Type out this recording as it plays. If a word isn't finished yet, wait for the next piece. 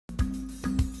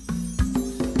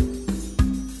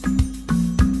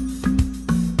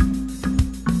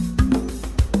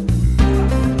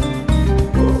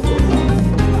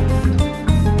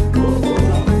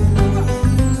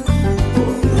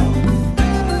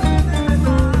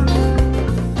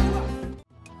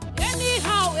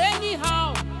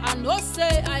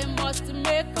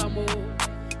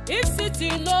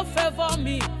no favor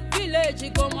me,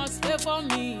 village go must favor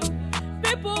me.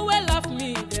 People will laugh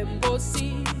me, them go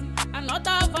see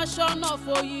another version of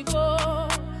Oyibo.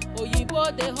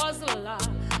 Oyibo the hustler,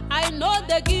 I know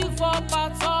they give up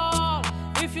at all.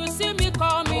 If you see me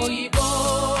call me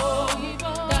Oyibo,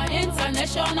 the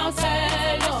international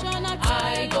Tailor,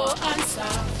 I go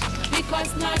answer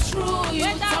because not true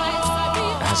you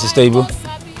talk. Sister Ibo,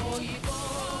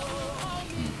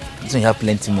 so you have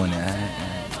plenty money.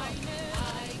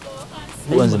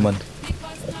 Who wants the money?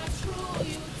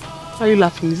 Why are you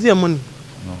laughing? Is it your money?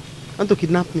 No. Want to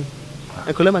kidnap me?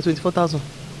 I collect my 24,000.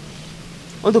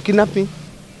 Want to kidnap me? No.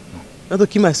 Want to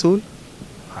kill my soul?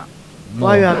 No.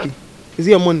 Why are you happy? Is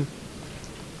it your money?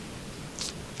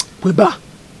 Weba.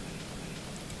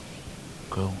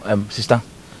 Girl, sister,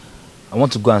 I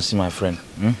want to go and see my friend.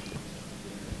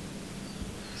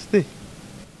 Stay.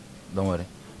 Don't worry.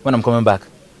 When I'm coming back,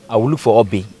 I will look for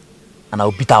Obi and I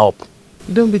will beat her up.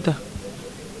 Don't beat her.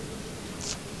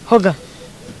 Hug her.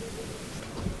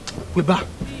 Weba.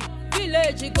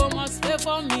 Village go must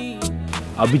favor me.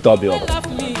 I'll beat Obi up.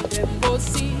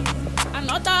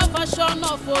 Another version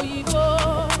of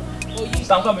Oyibo.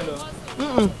 Sister, I'm coming though.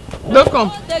 Don't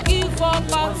come. They give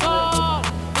up at all.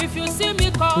 If you see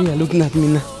me come. You are looking at me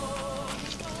now.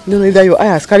 You don't know that your eye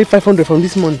has carried 500 from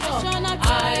this morning.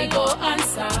 I go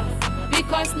answer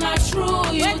because not true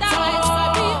you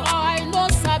talk. I know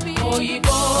Sabi Oyibo,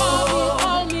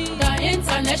 the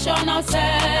international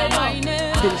Tailor.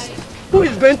 Who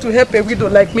is going to help a widow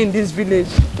like me in this village?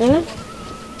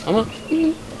 Mama,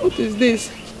 what is this?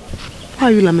 Why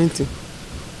are you lamenting?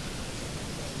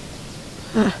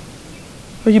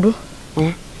 Oyibo,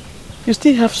 you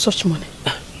still have such money?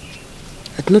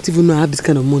 I do not even know I have this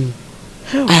kind of money.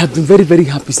 How? I have been very, very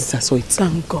happy since I saw it.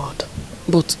 Thank God.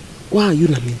 But why are you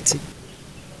lamenting?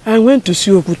 I went to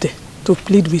see Okute to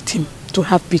plead with him to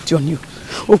have pity on you.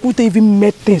 Okute even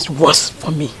made things worse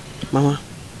for me. Mama,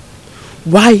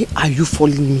 why are you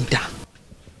falling me down?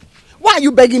 Why are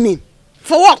you begging him?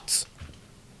 For what?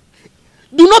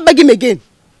 Do not beg him again.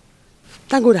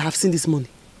 Thank God I have seen this money.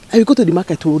 I will go to the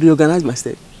market to reorganize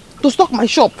myself, to stock my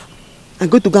shop. I'm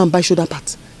going to go and buy shoulder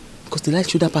pads because they like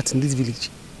shoulder pads in this village.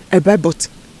 I buy both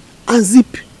and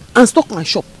zip and stock my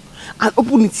shop and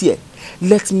open it here.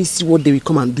 Let me see what they will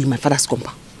come and do in my father's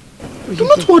compound. Do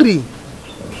not worry.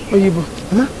 Oyibo,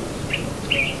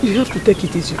 you have to take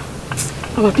it easy.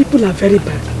 Our people are very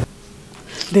bad.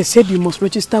 They said you must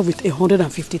register with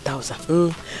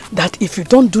 150,000. That if you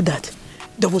don't do that,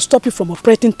 they will stop you from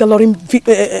operating tailoring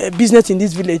business in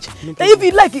this village. If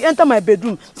you like, you enter my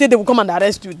bedroom, say they will come and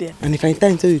arrest you there. And if I enter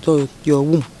into your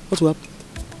womb, what will happen?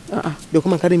 They'll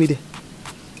come and carry me there.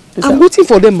 I'm waiting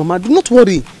for them, Mama. Do not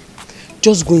worry.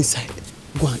 Just go inside.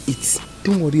 Go and eat.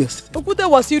 Don't worry yourself. Okute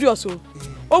was serious.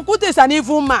 Okute is an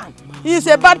evil man. He is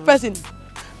a bad person.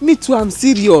 Me too, I'm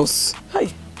serious.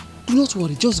 Hey. Do not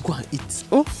worry, just go and eat.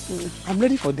 Oh, I'm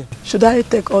ready for them. Should I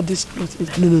take all these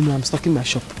clothes? No, I'm stocking my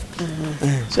shop.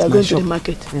 So you're going to the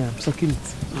market? Yeah, I'm stocking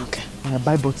it. Okay. I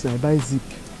buy buttons, I buy zip.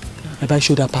 I buy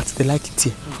shoulder pads, they like it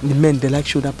here. The men, they like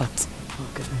shoulder pads.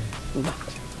 Okay.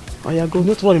 Oh, yeah, go.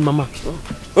 Not worry, Mama.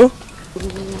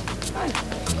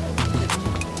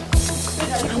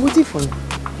 I'm waiting for you.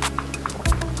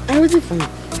 I'm waiting for you.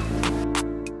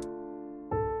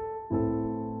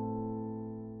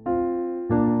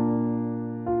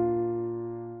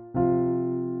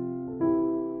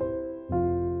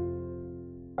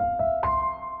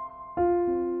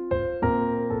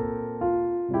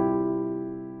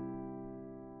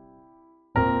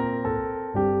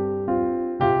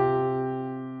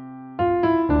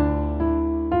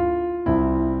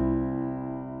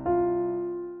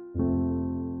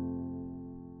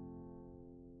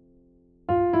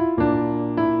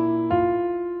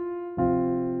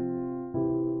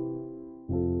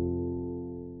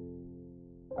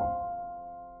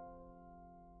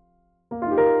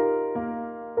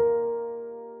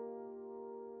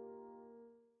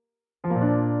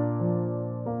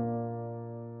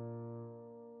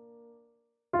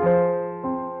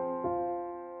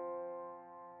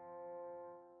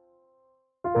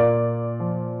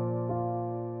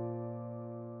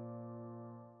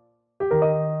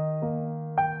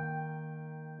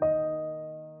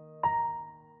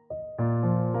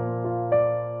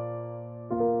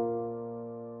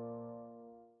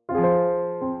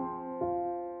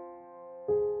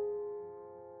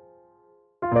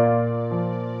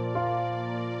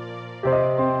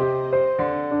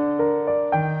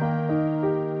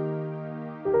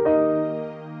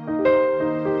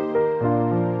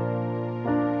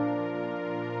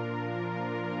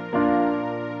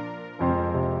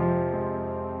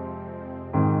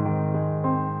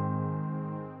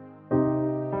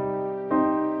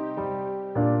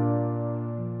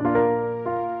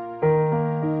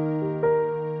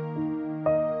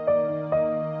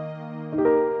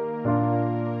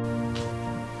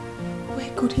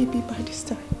 would he be by this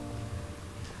time?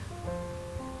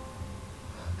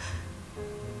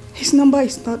 His number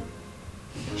is not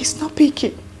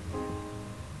picking.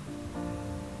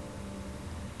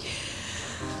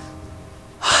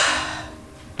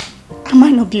 Am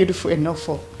I not beautiful enough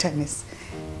for tennis?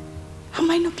 Am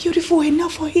I not beautiful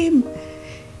enough for him?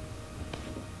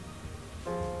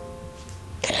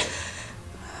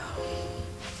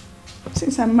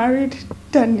 Since I married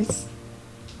Dennis,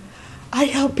 I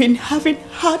have been having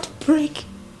heartbreak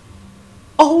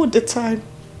all the time.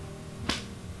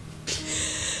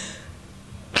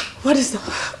 What is that?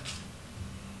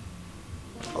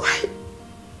 Why?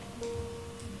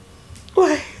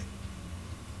 Why?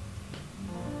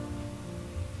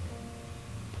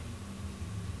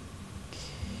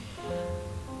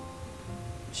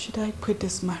 Should I quit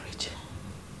this marriage?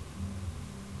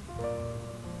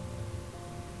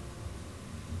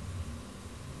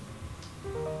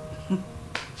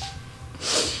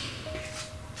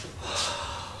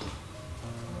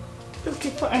 Okay,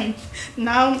 fine.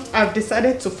 Now I've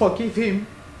decided to forgive him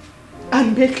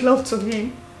and make love to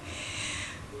him.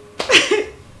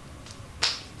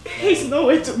 He's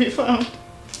nowhere to be found.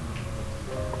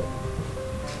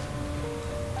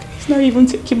 He's not even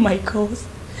taking my calls.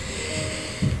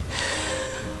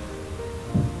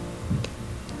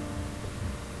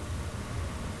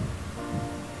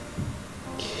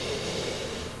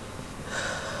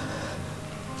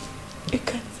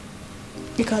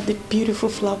 Look at the beautiful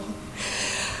flower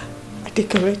I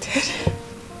decorated. Just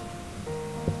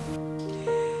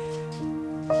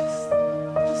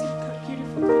look how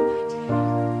beautiful the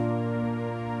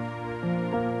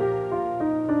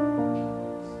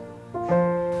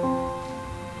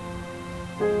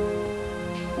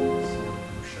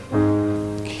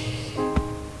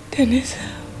Dennis,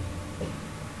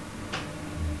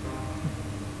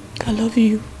 I love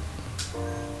you.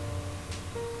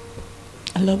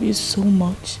 I love you so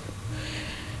much.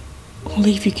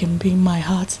 Only if you can be in my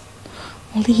heart.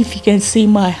 Only if you can see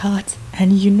my heart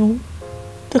and you know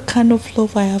the kind of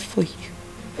love I have for you.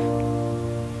 I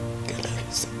love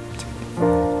you so much.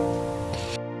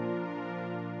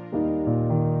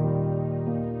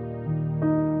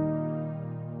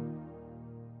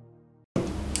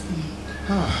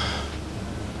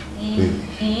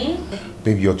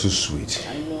 Baby, you're too sweet.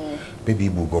 I know. Baby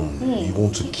Bugum, you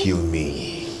want to kill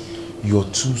me. You're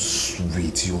too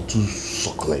sweet, you're too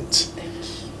succulent. Thank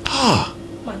you. Ah!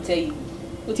 I tell you,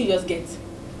 what you just get?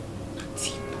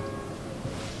 Tip.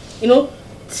 You know,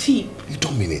 tip. You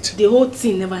don't mean it. The whole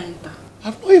thing never enter.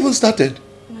 I've not even started.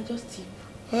 And I just tip.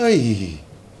 Aye.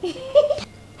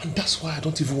 And that's why I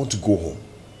don't even want to go home.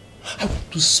 I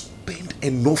want to spend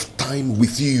enough time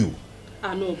with you.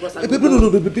 Ah no, boss. Baby, no,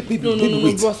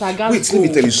 wait. Boss, I gotta wait, go. let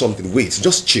me tell you something. Wait,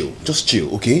 just chill,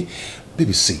 okay?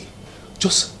 Baby, see.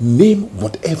 Just name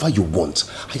whatever you want.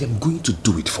 I am going to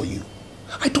do it for you.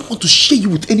 I don't want to share you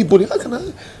with anybody. How can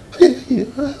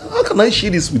I share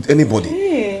this with anybody?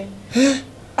 Hey.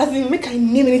 As in, make I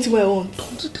name anything I want.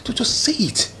 Don't just say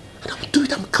it. And I will do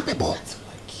it. I'm capable. That's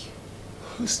like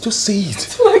you. Just say it.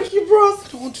 That's like you, bros. I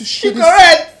don't want to share You're this.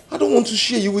 correct. I don't want to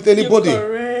share you with anybody. You're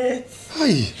correct.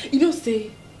 Hi. You know,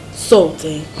 say salt,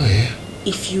 eh? Oh, yeah.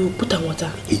 If you put on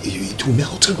water, It will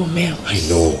melt. it will melt. I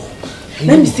know.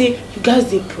 Let me say, you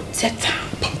guys, they protect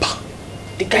her. Pamper.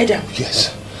 They guide her.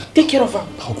 Yes. Take care of her.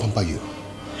 I will pamper you.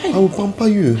 Hey. I will pamper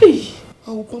you. Hey. I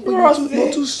will pamper Bros, you.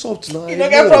 You're too soft now. You don't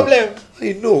get problem.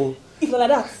 I know. It's not like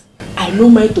that. I know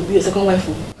mine to be a second wife.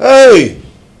 Hey!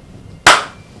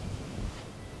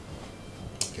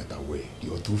 Get away.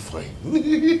 You're too fine.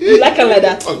 You like her like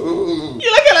that? Oh.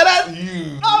 You like her like that?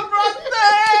 You. Oh, bro.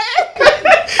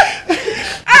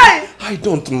 Hey! I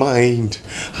don't mind.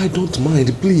 I don't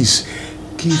mind. Please,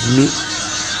 give me.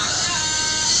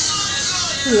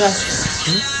 Who's that?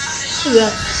 Who's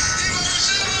that?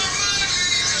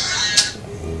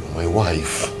 Oh, my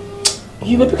wife.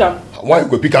 You go pick her. Why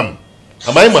go pick him?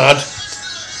 Am I mad?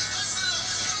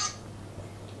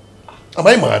 Am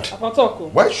I mad?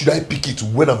 Why should I pick it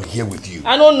when I'm here with you?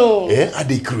 I don't know. Eh? Are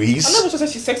they crazy? I'm not even sure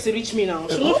she's sexy reach me now.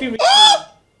 She don't feel reach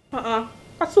me.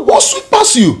 That's so What sweet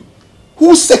pass you?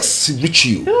 Who sex reach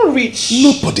you? They're not rich.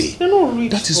 Nobody. They're not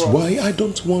rich. That is why I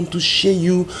don't want to share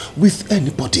you with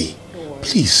anybody.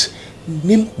 Please,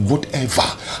 name whatever.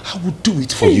 I will do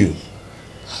it for you.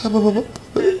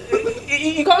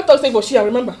 You can't talk say for she,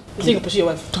 remember. You say you pursue your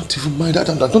wife. Don't even mind. I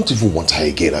don't even want her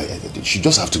again. She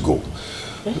just have to go.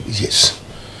 Eh? Yes.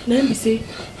 Now let me say.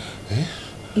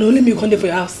 No, let me come there for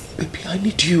your house. Baby, I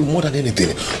need you more than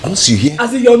anything. Once you hear,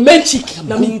 as in your main chick. I'm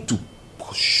going to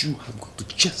pursue. I'm going to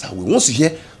chase her away. Once you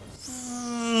hear,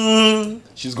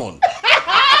 she's gone.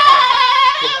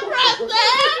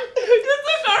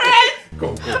 correct.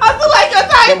 Come. I feel like your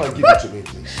time. Come and give it to me,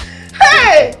 please.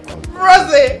 Hey,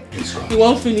 Rosie. Please come. You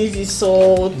won't finish the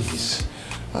salt. Please.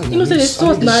 You know, say the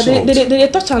salt now, they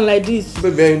touch her like this.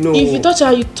 Baby, I know. If you touch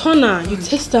her, you turn her, you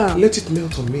taste her. Let it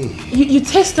melt on me. You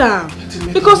taste her.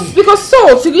 Because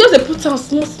salt, you just put her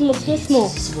small. This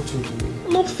is what you're doing.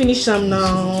 Not finish them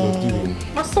now.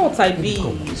 My salt I be.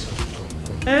 Come, please.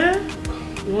 Come. Eh?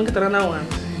 You won't get another one.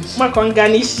 Ma can't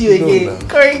garnish you again.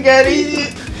 Can't garnish you.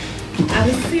 I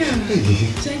will see him.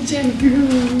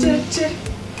 Check.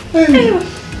 Hey.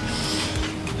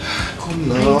 Come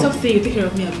now. You talk say you take care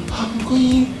of me, Abby. I'm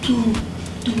going to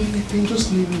do anything.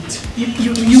 Just name it.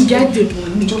 You get the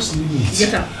money. Just name it.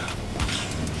 Get up.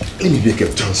 Let me make a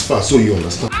transfer so you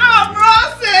understand.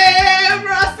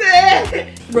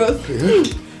 Bros. Yeah.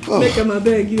 Oh. Make him a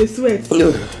beg, you sweat.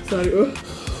 No. Sorry, oh.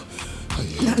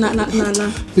 Nah.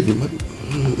 Baby, my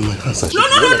hands are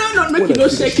shaking. No. Make you no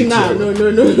shaking now. No.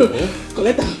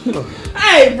 Collect them.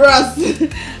 Hey, bros. I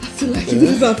feel like you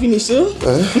this is finished, oh?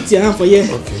 Put your hand for here.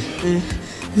 Okay.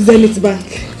 Zenith Bank.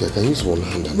 Okay, I can use one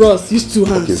hand. Bros, use two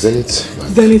hands. Okay, Zenith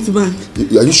Bank. Zenith Bank.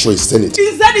 Are you sure it's Zenith?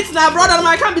 It's Zenith now, brother.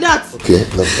 I can't be that. Okay,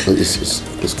 no,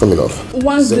 it's coming off.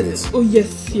 Zenith. Oh,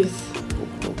 yes.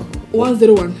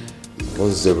 101.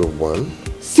 101.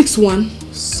 61.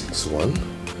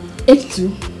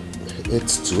 82.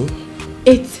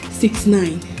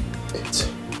 869.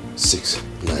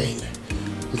 869.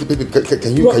 Baby,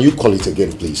 can you call it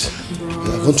again, please?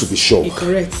 I want to be sure. You're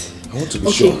correct. I want to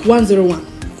be sure. 101.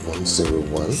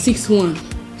 101. 61.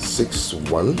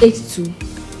 82.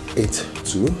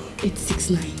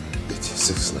 869.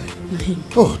 9.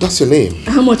 Oh, that's your name.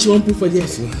 How much you want to put for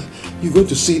this? You're going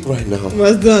to see it right now.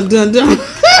 What's done?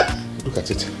 Look at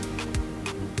it.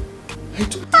 I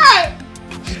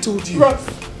told you. Ross,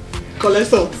 collect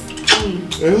salt. Who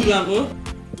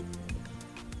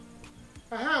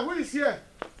is here?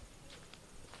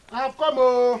 I have come.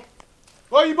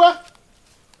 Oyibo.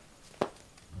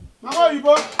 Mama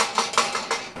Oyibo.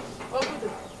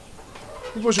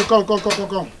 People should come.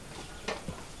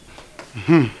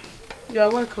 You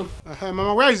are welcome.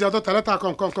 Mama, where is your daughter? Let her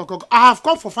come. I have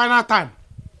come for final time.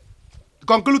 The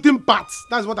concluding parts.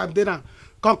 That's what I'm doing now.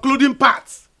 Concluding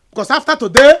parts. Because after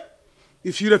today,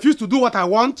 if you refuse to do what I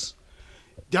want,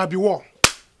 there'll be war.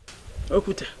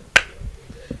 Okute,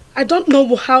 I don't know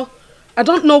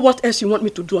what else you want me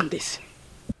to do on this.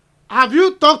 Have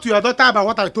you talked to your daughter about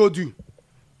what I told you?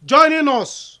 Joining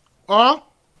us or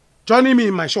joining me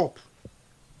in my shop?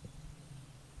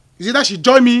 Is it that she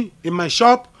join me in my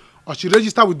shop or she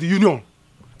register with the union?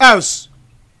 Else,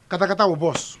 Katakata will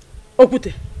boss.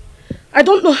 Okute, I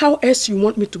don't know how else you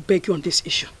want me to beg you on this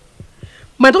issue.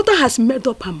 My daughter has made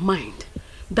up her mind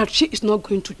that she is not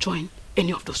going to join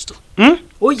any of those two.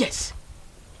 Oh yes.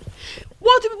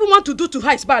 What do people want to do to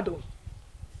her is bad though.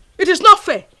 It is not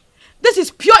fair. This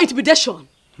is pure intimidation.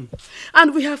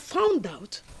 And we have found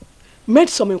out, made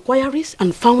some inquiries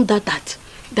and found out that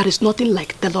there is nothing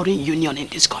like tailoring union in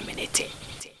this community.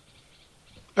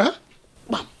 Huh?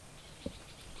 Bam.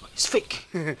 It's fake.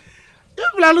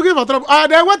 People are looking for trouble.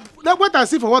 They wait and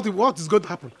see for what is going to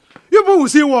happen. You people will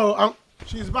see what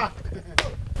she's back.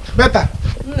 Better.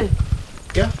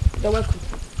 Yeah? You're welcome.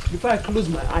 Before I close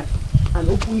my eye and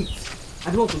open it, I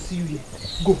don't want to see you here.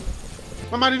 Go.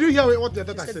 Mama, did you hear what your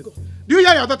daughter said? Do you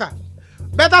hear your daughter?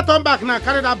 Better turn back now,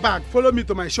 carry that bag, follow me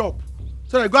to my shop.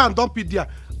 So I go and dump it there.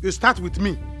 You start with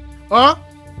me. Or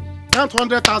count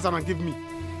 100,000 and give me.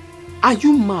 Are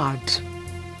you mad?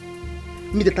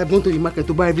 Me that I'm going to the market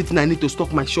to buy everything I need to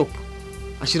stock my shop.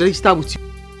 I should register with you.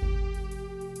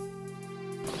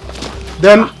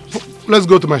 Then, let's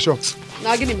go to my shop.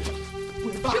 Now give me.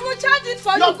 She will charge it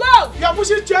for you. Go. You're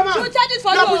pushing chairman. She will charge it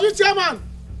for you. You're pushing chairman.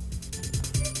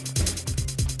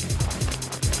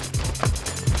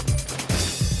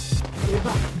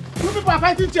 You people are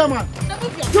fighting chairman.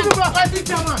 You people are fighting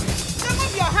chairman.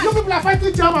 Remove your hand. You people are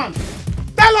fighting chairman.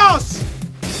 Tell us,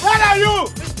 where are you?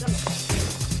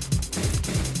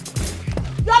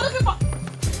 You are looking for.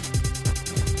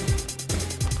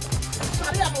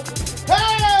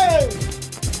 Hey!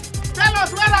 Tell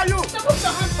us, where are you? Remove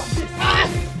your hand from this.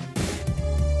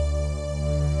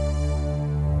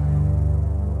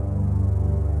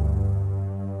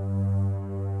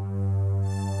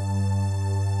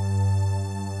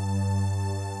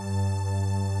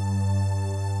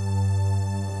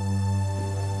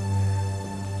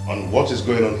 And what is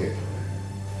going on here?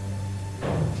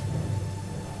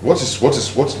 What's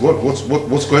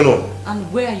going on?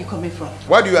 And where are you coming from?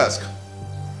 Why do you ask?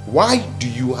 Why do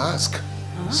you ask?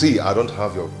 See, I don't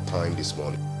have your time this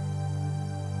morning.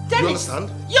 Do you understand?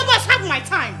 You must have my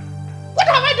time. What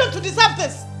have I done to deserve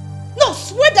this? No,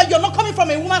 swear that you're not coming from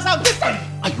a woman's house this time.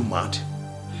 Are you mad?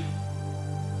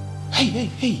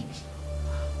 Hey.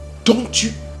 Don't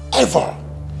you ever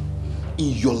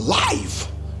in your life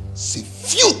say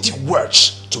filthy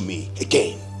words to me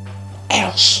again.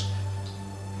 Else.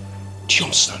 Do you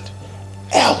understand?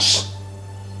 Else.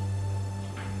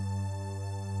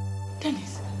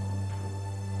 Dennis.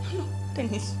 No,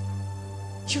 Dennis.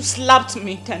 You slapped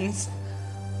me, Dennis.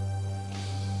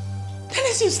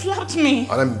 Dennis, you slapped me.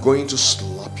 And I'm going to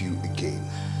slap you again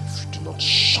if you do not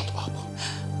shut up.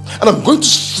 And I'm going to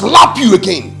slap you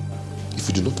again if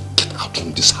you do not get out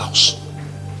from this house.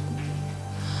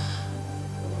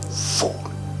 Fool.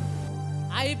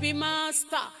 I be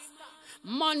master,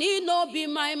 money no be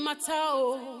my matter.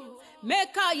 Oh.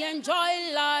 Make I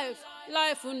enjoy life,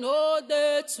 life no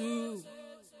day too.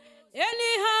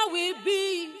 Anyhow we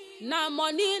be, na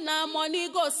money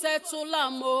go settle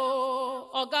am oh.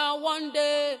 Oga one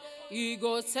day he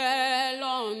go tell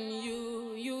on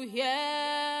you, you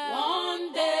hear?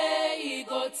 One day he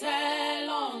go tell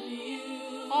on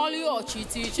you. All your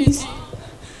chitty.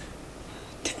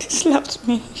 Dennis slapped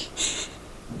me.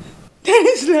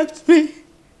 Dennis slapped me.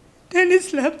 Dennis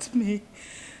slapped me.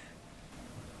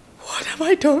 What have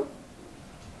I done?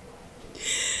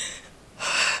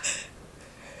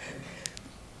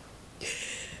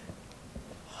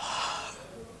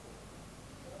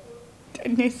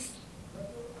 Dennis.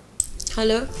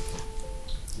 Hello?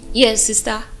 Yes,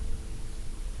 sister.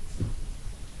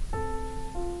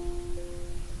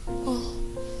 Oh,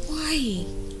 why?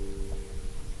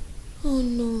 Oh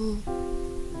no.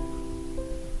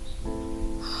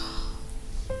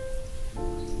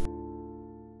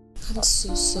 I'm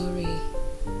so sorry.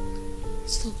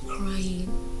 Stop crying.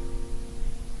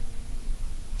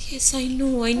 Yes, I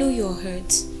know you're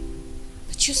hurt.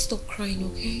 But just stop crying,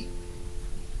 okay?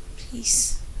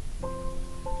 Please.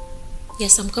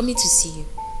 Yes, I'm coming to see you.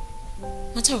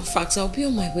 Matter of fact, I'll be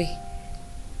on my way.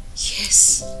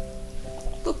 Yes.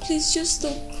 But please just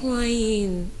stop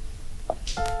crying.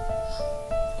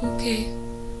 Okay.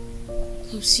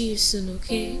 I'll see you soon,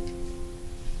 okay?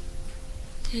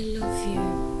 I love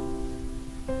you.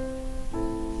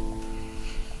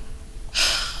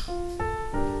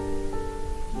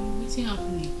 What's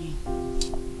happening again?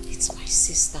 It's my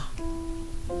sister.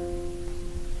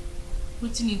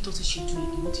 What did you thought she do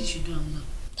again? What did she do now?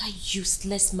 That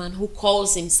useless man who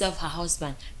calls himself her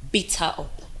husband beat her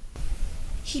up.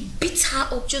 He beat her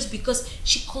up just because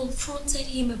she confronted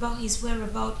him about his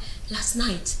whereabouts last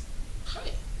night.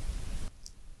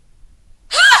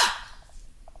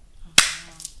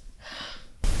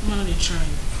 Man, they try.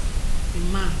 The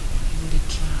man, they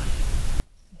try.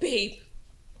 Babe,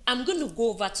 I'm going to go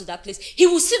over to that place. He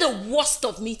will see the worst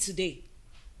of me today.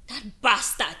 That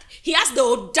bastard. He has the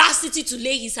audacity to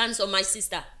lay his hands on my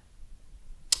sister.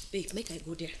 Babe, make I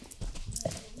go there.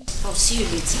 I'll see you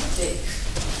later, babe.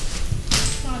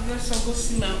 I guess I'll go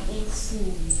see my own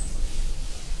food.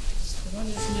 What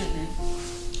is my name?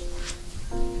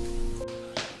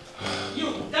 You,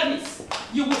 Dennis,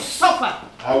 you will suffer.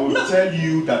 I will tell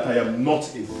you that I am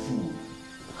not a fool.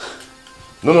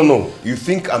 No. You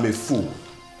think I'm a fool?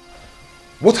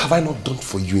 What have I not done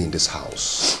for you in this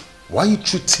house? Why are you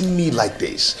treating me like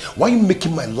this? Why are you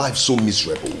making my life so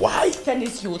miserable? Why?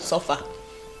 Dennis, you will suffer.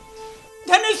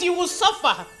 Dennis, you will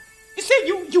suffer. You say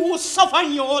you will suffer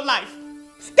in your whole life.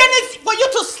 Dennis, for you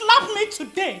to slap me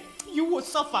today, you will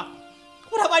suffer.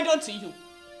 What have I done to you?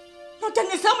 No,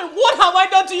 Dennis, tell me, what have I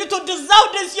done to you to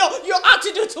deserve this, your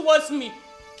attitude towards me?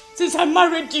 Since I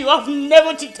married you, I've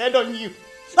never cheated on you.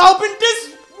 I've been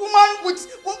this woman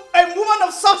a woman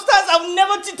of substance. I've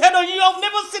never cheated on you. I've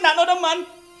never seen another man.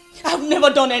 I've never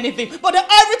done anything. But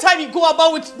every time you go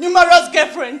about with numerous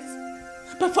girlfriends.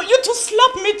 But for you to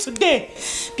slap me today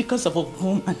because of a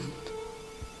woman.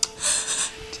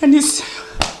 Dennis,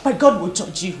 my God will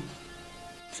judge you.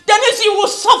 Dennis, you will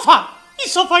suffer. You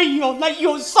suffer in your life.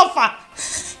 You will suffer.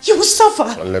 You will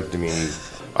suffer. Let me.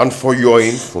 And for your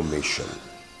information,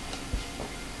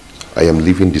 I am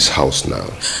leaving this house now.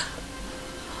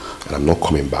 And I'm not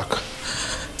coming back.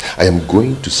 I am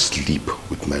going to sleep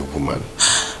with my woman.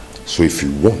 So if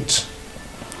you want,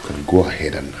 you can go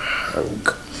ahead and hang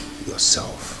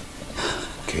yourself.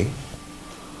 Okay?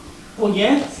 Oh,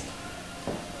 yes?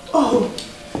 Oh,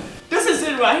 this is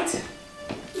it, right?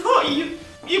 No, you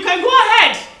can go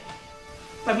ahead.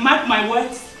 But mark my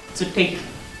words today.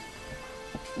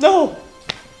 No.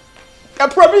 I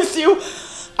promise you,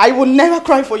 I will never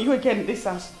cry for you again in this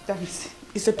house. That is,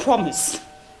 it's a promise.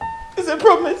 It's a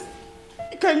promise.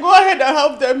 You can go ahead and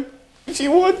help them if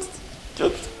you want.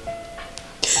 Just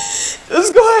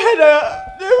go ahead and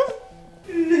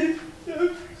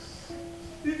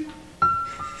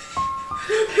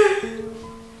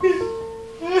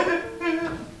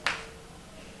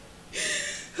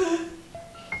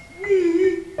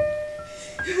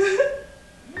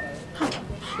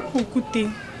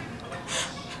Okute.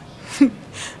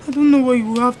 I don't know what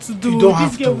you have to do. You don't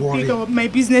have this girl to will worry. take out my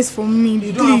business from me.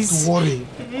 You don't have to worry.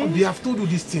 They have told you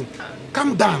this thing.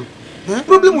 Calm down. The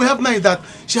problem we have now is that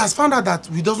she has found out that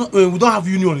we don't have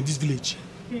union in this village.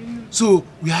 So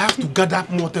we have to gather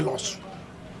more tailors.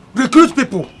 Recruit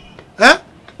people.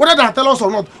 Whether they are tailors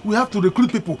or not, we have to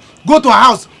recruit people. Go to her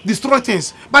house, destroy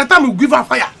things. By the time we give her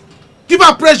fire, give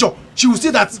her pressure, she will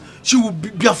see that she will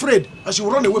be afraid and she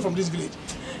will run away from this village.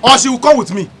 Or she will come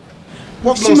with me.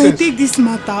 What she may take this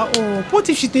matter up. What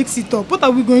if she takes it up? What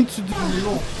are we going to do? No,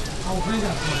 I will bring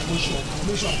her to my position. I will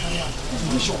make sure I carry her to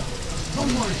my shop.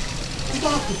 Don't worry. You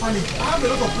don't have to panic. I have a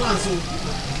lot of plans. So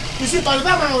you see, by the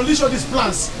time I unleash all these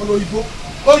plans on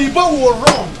Oyibo will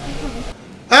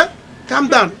run. Calm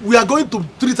down. We are going to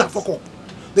treat her fuck up.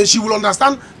 Then she will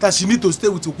understand that she needs to stay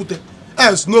with Okute.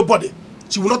 Else, nobody.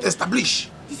 She will not establish.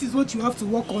 This is what you have to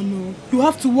work on. No. You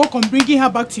have to work on bringing her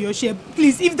back to your shop.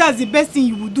 Please, if that's the best thing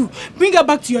you will do, bring her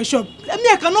back to your shop.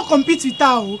 I cannot compete with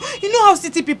her. You know how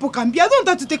city people can be. I don't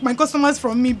want her to take my customers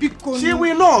from me because she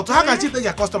will not. How can she take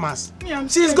your customers?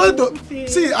 She's going to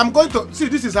see. I'm going to see.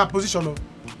 This is her position.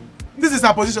 This is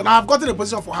her position. I have gotten a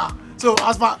position for her. So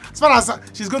as far as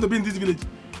she's going to be in this village,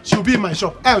 she will be in my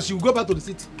shop. Else she will go back to the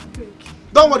city.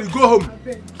 Don't worry, go home.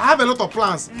 I have a lot of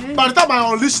plans. By the time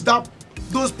I unleash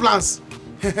those plans,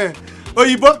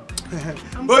 Oyibo,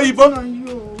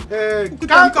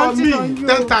 count on me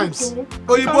 10 times.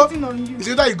 Oyibo, it's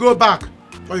either you go back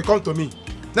or you come to me.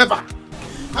 Never.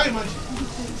 How you imagine?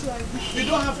 You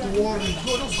don't have to worry.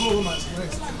 Just go home and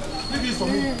rest. Leave this for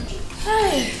me.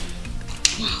 Hey.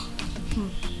 Wow.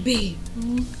 Babe,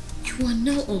 you are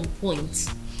now on point.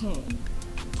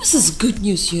 This is good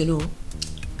news, you know.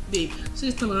 Babe, so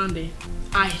this time around there,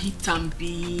 I hit them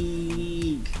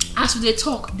big. As they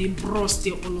talk, they burst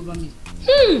all over me.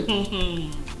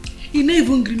 You never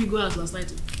even agree me go as last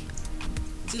night.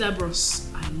 See that bros,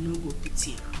 I no go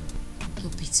pity. No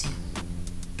pity.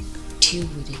 Deal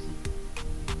with it.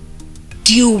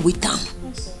 Deal with them.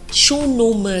 Show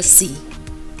no mercy.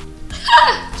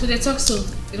 So they talk so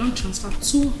they don't transfer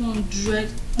 200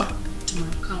 back to my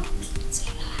account.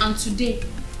 And today,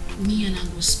 me and I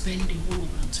will spend the whole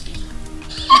of it together.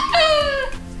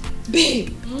 Babe,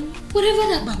 whatever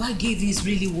that Baba gave you is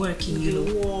really working, you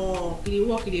know. It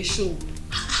work with the show.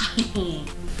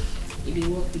 It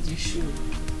work with the show.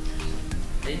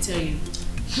 I tell you,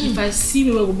 if I see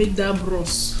me, I will make that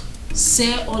bros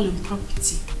sell all the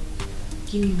property.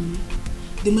 Give me money.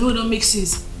 The money don't make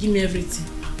sense. Give me everything.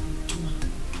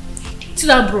 Till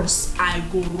that bros, I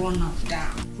go run up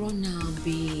down. Run am,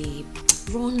 babe.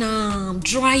 Run am,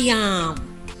 dry am.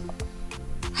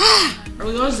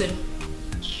 What's them?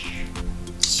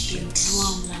 They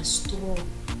drown like straw.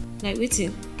 Like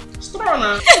waiting. Straw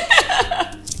now.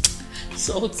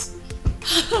 Salt.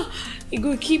 You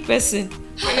go keep person.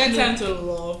 I got time to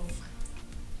love.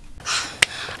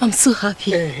 I'm so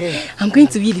happy. I'm going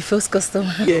to be the first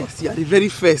customer. Yes, you are the very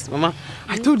first, Mama.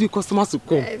 I told you customers to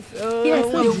come. Yes,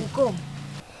 they will come.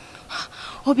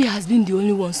 Obi has been the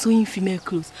only one sewing female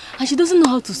clothes, and she doesn't know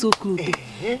how to sew clothes.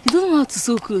 She doesn't know how to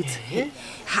sew clothes.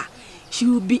 She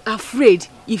will be afraid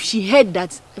if she heard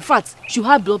that. In fact, she'll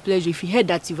have blood pressure if she heard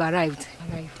that you've arrived.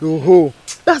 Oh,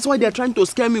 that's why they're trying to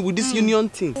scare me with this union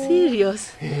thing.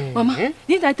 Serious? Mama,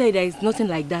 didn't I tell you there is nothing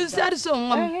like that? You said so,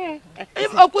 Mama.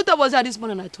 If Okuta was here this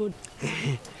morning, I told you.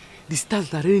 The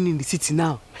stars are raining in the city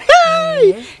now.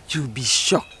 Hey! You'll be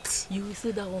shocked. You will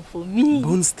sew that one for me.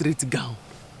 Bone straight gown.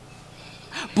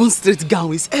 Bone straight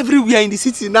gown is everywhere in the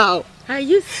city now. Are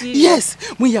you serious? Yes,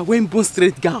 when you're wearing bone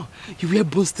straight gown, you wear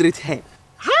bone straight hair.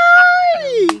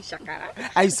 Hi!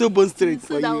 I sew bone straight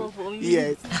for you. For me.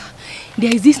 Yes.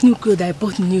 There is this new clothes I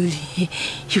bought newly.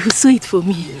 You will sew it for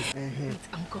me. Yes.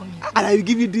 I'm coming. And I will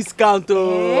give you discount.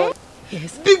 Oh.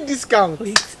 Yes. Big discount.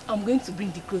 Wait, I'm going to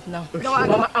bring the clothes now. Okay. No,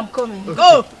 Mama, I'm coming. Okay.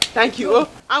 Go. Thank you. Oh,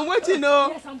 I'm waiting.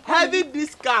 Oh, yes, I'm heavy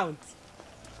discount.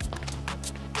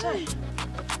 Sorry.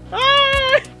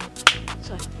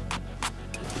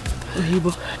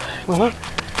 Oyibo, Mama,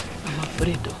 I'm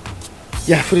afraid though.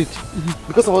 You're afraid?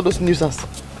 Because of all those nuisance?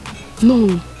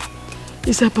 No,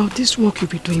 it's about this work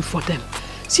you'll be doing for them.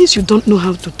 Since you don't know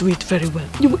how to do it very well,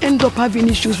 you will end up having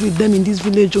issues with them in this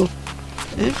village. Oh.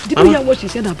 Did you hear what she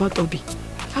said about Obi?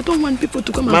 I don't want people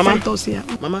to come and fight us here.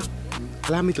 Mama,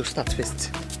 allow me to start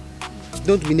first.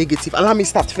 Don't be negative. Allow me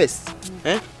start first.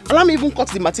 Allow me even cut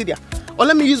the material. Or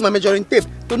let me use my measuring tape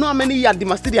to know how many yards the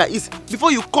material is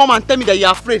before you come and tell me that you're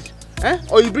afraid.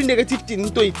 Or you bring negative thing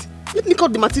into it. Let me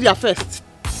cut the material first.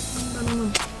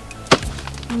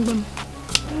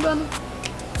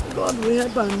 God will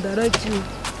help and direct you.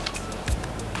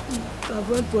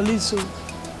 Avoid police.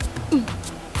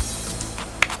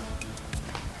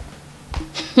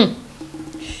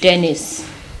 Dennis.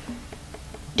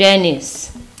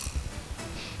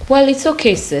 Well, it's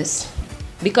okay, sis.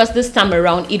 Because this time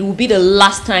around, it will be the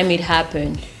last time it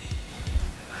happened.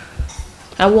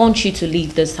 I want you to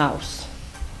leave this house.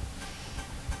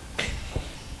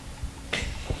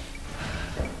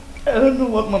 I don't know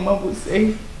what Mama will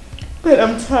say, but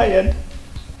I'm tired.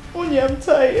 Only I'm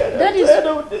tired. I'm tired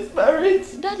of this marriage.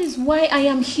 That is why I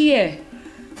am here.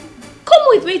 Come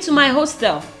with me to my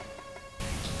hostel.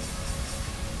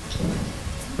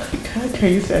 How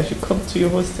can you say I should come to your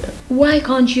hostel? Why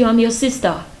can't you? I'm your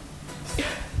sister.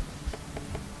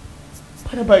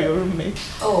 What about your roommate?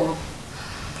 Oh.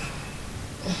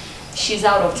 She's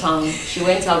out of town. She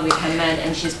went out with her man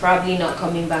and she's probably not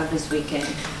coming back this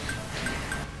weekend.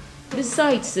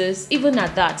 Besides, sis, even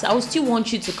at that, I will still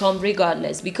want you to come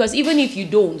regardless, because even if you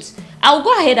don't, I'll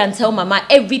go ahead and tell Mama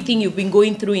everything you've been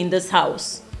going through in this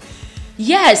house.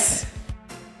 Yes!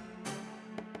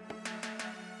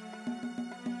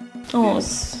 Oh,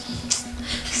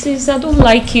 sis, I don't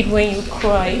like it when you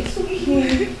cry. It's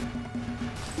okay.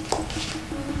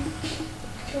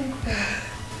 Don't cry.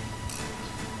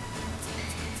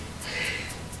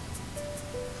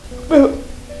 Well,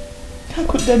 how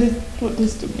could Daddy do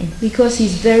this to me? Because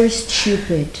he's very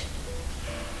stupid.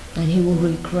 And he will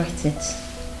regret it.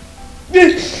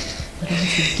 But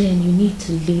until then, you need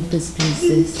to leave this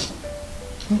places.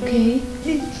 Okay?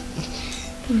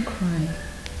 Don't cry.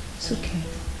 It's okay.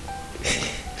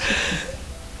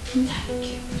 Thank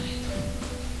you.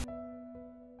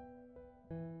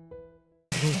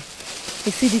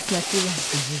 You see this material?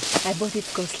 I bought it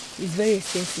costly. It's very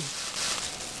expensive.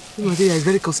 This material is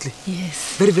very costly.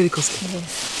 Yes. Very, very costly.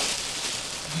 Yes.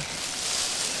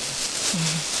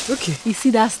 Okay. You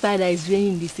see that style that is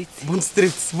reigning in the city? Bond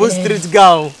Street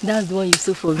girl. That's the one you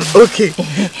saw for me. Okay.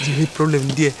 The only problem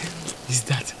there is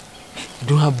that you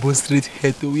don't have Bond Street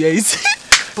hair to wear it.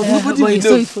 But nobody will you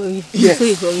saw it for me. Yes.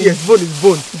 You saw it for me. Yes, bone is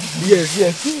bone. Yes,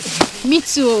 yes. Me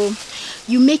too.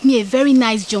 You make me a very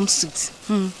nice jumpsuit.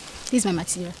 This is my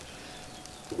material.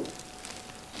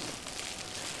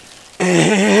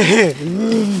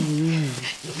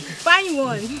 Fine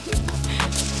one.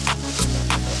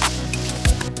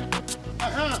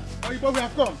 But we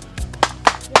have come.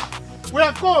 We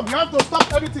have come. You have to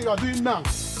stop everything you're doing now.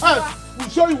 We'll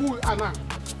show you who we are now.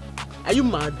 Are you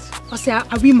mad? Ose,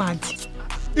 are we mad?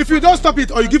 If you don't stop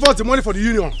it or you give us the money for the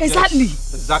union. Exactly.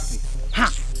 Yes, exactly. Ha.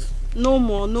 No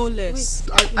more, no less.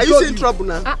 Are you seeing trouble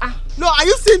now? No, are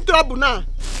you seeing trouble now?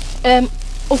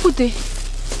 Okute,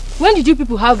 when did you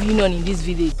people have union in this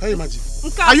village? Can you imagine?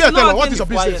 Are you a tailor? What is your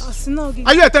business?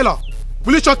 Are you a tailor?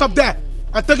 Will you shut up there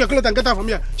and take your clothes and get out from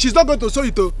here? She's not going to sew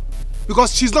it though,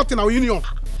 because she's not in our union.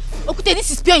 Okute,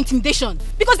 this is pure intimidation.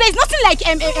 Because there is nothing like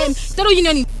tailor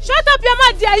union. Shut up, your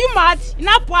mad. Are you mad?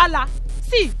 Inapuala.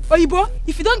 See, Oyibo,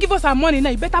 if you don't give us our money now,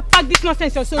 you better pack this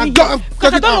nonsense you're sewing.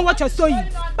 Because I don't know what you're sewing.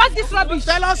 Pack this rubbish.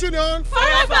 Tell us union.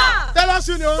 Forever. Tell us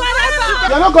union. Forever.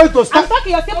 You're not going to stop. I'm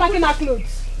talking, you're still packing our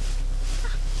clothes.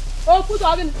 Oh, put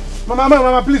on.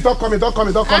 Mama, please don't come in.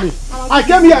 I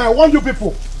came here and I warned you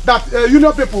people that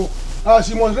union people,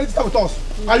 she must register with us.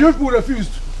 And you people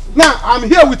refused. Now, I'm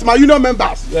here with my union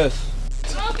members. Yes.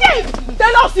 Okay,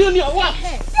 tell us union what?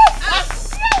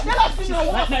 Tell us union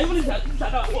what?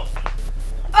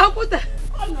 Oh, put that.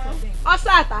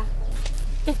 Osata.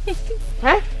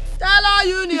 Tailor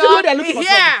union.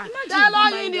 Here. Tailor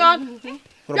union.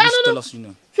 Tell us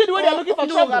union. See the way they are looking for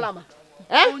trouble.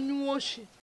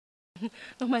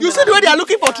 You see the way they are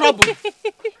looking for trouble.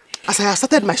 As I have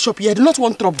started my shop here, I do not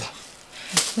want trouble.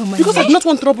 Because I do not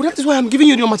want trouble, that is why I'm giving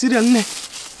you your material. And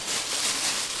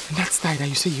that style that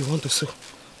you say you want to sew,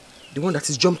 the one that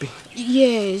is jumping.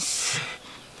 Yes.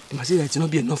 The material will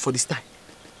not be enough for this time.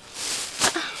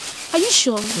 Are you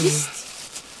sure?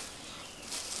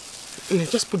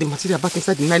 Just put the material back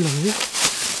inside the nylon here.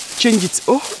 Change it.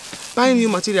 Oh, buy new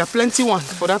material. Plenty one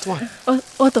for that one.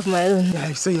 What of my own? Yeah,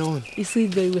 you say your own. You see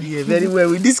it very well. Yeah, very well.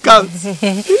 With discount.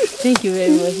 Thank you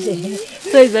very much.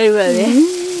 So it's very well,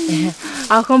 eh?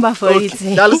 I'll come back for it.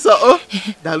 Dalusa, oh.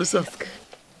 Dalusa.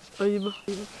 Oyibo.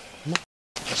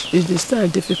 Is the style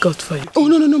difficult for you? Oh,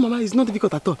 no, Mama. It's not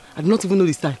difficult at all. I do not even know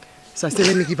the style. So I said,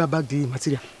 let me give her back the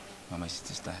material. Mama, it's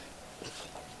the style.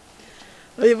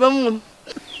 Oyibo,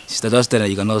 Sister, just tell her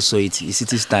you cannot sew it. It's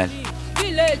city style.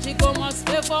 Village go must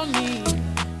stay for me.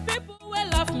 People will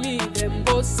love me, them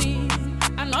go see.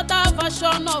 Another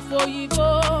version of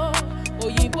Oyibo.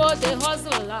 Oyibo the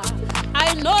hustler.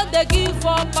 I know they give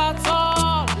up at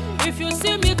all. If you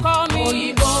see me call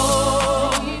me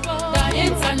Oyibo, the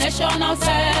international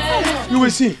style. You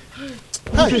will see.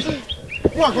 Hey,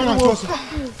 what going on,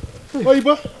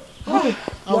 Oyibo? I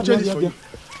will change this for you.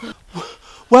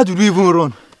 Why did we even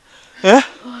run? Eh?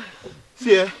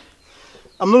 See,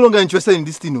 I'm no longer interested in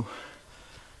this thing. No.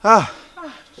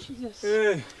 Jesus.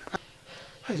 Hey.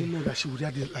 I didn't know that she would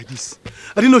react like this.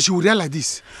 I didn't know she would react like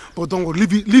this. But don't worry,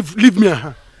 leave me and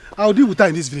her. I'll deal with her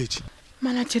in this village.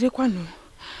 Mana Cherekwano,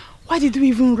 why did we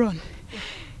even run?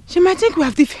 She might think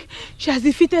she has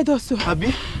defeated us. So.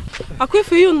 Abi? I quit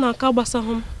for you now, Kabasa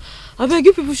home. I beg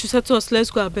you people should settle us. Let's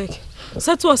go, I beg.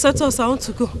 Settle us, I want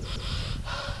to go.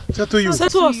 Settle you?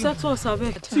 Settle us, I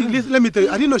beg. See, let me tell you,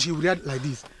 I didn't know she would react like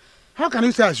this. How can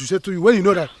you say I should settle you when you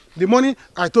know that the money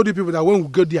I told you people that when we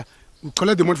go there, we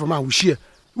collect the money from her, we share.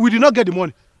 We did not get the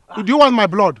money. Do you want my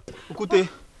blood? Okute,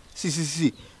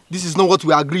 see. This is not what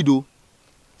we agreed, though.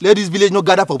 Let this village not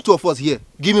gather for two of us here.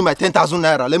 Give me my 10,000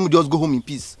 naira. Let me just go home in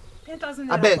peace. 10,000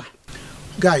 naira. I beg.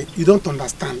 Guy, you don't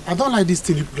understand. I don't like this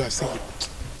thing people are saying.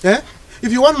 Eh?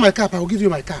 If you want my cap, I will give you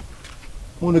my cap.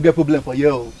 I want to get problem for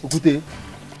you, Okute.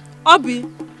 Obi,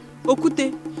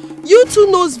 Okute, you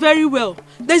two knows very well.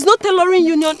 There's no tailoring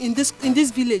union in this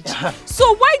village.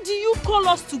 So why do you call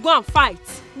us to go and fight?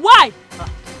 Why?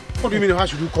 What do you mean? How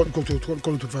should we call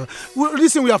to fight?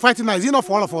 Listen, we are fighting now. Is it not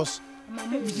for all of us?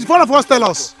 It's for all of us. Tell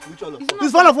us.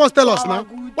 It's for all of us. Tell us now.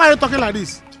 Why are you talking like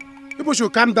this? People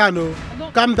should calm down. Oh,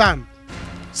 calm down.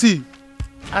 See,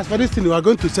 as for this thing, we are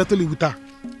going to settle it with her.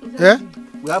 Yeah?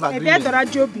 We have agreement.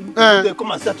 They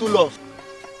come and settle us.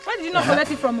 Why did you not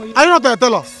collect it from you? Are you not a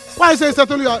teller? Why are you saying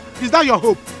settle you? Is that your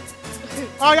hope?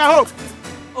 Oh, your hope?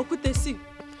 Okute, see,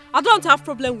 I don't have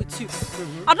problem with you.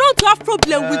 I don't have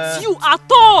problem with you at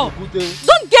all.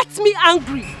 Don't get me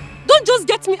angry. Don't just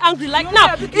get me angry like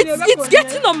now. It's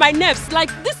getting on my nerves.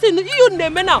 Like this thing, you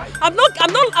name it now. I'm not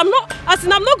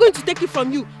going to take it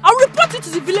from you. I'll report it to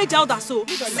the village elder. So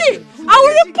see, I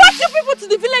will report you people to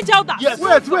the village elder. Yes,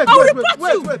 wait. I will report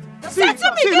you.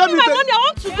 Settle me, give me my money. I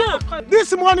want to go.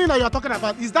 This money that you're talking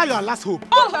about, is that your last hope?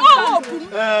 Oh, hope.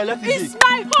 Let it it's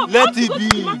my hope. Let it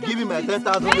be. Give me my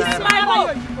 10,000 naira. It's my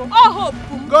hope. Oh, hope.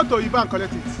 Go to Iba and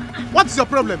collect it. What is your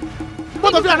problem?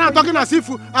 Both of you are now talking as if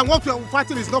and what you are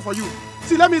fighting is not for you.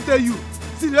 See, let me tell you.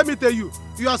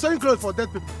 You are sewing clothes for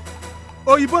dead people.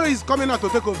 Oyibo is coming out to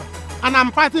take over. And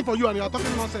I'm fighting for you and you are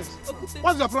talking nonsense.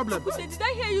 What's your problem? Did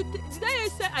I hear you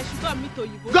say I should go and meet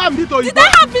Oyibo? Go and meet Oyibo. Did I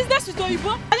have business with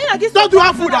Oyibo? Don't you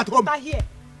have food at home? Don't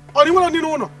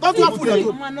you have food at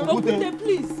home? Okute,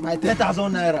 please. My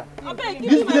 10,000 naira.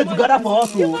 This village together for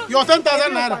us. Your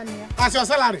 10,000 naira as your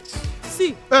salary.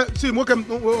 See,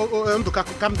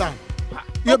 calm down.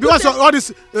 Because all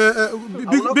this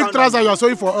big trousers you are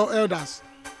sewing for elders.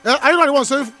 Are you not the one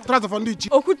sewing trousers for Nichi?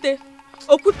 Okute,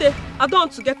 I don't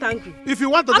want to get angry. If you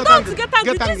want to get angry,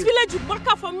 this village will back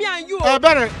up for me and you.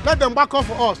 Better let them back up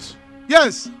for us.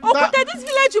 Yes. Okute, this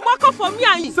village will back up for me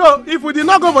and you. So if we did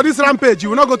not go for this rampage, you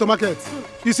will not go to market.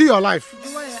 You see your life.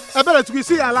 Better we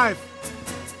see your life.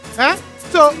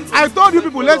 So I told you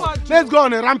people, let's go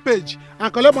on a rampage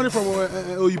and collect money from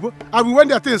Oyibo. And we went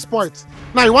there things spoiled.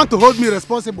 Now you want to hold me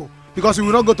responsible because you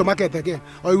will not go to market again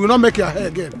or you will not make your hair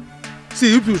again.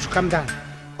 See, you people should calm down.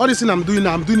 All this thing I'm doing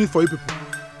now, I'm doing it for you people.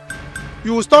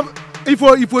 You will stop. If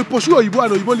we pursue Oyibo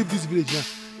and Oyibo leave this village now,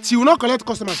 she will not collect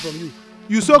customers from you.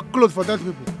 You sew clothes for dead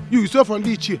people. You sew from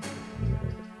the chair.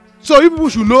 So you people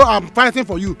should know I'm fighting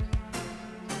for you.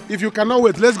 If you cannot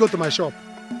wait, let's go to my shop.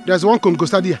 There's one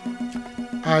Concosta there.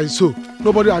 I sew.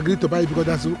 Nobody agreed to buy it because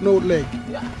there's no leg.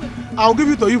 I'll give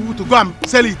it to you to go and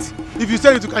sell it. If you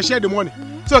sell it, you can share the money.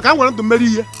 So I can't want to marry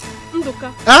you.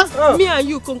 Ndoka, me and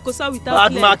you Concosta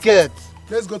without leg. Market.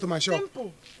 Let's go to my shop.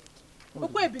 Simple.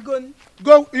 Where be going?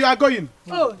 Go, you are going.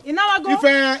 Oh, in our go.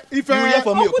 If you will hear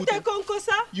from me, Okute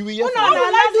Concosta. You will hear from me.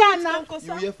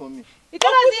 You will hear from me. It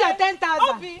cannot see your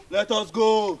 10,000. Let us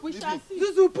go. We shall see.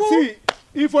 See,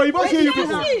 if Oyibo see you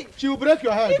people, she will break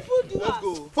your head. Let's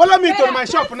go. Follow me to my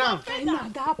shop now. Come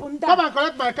and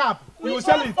collect my cap. You will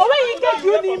sell it. Oh, when you get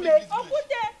you need me. Come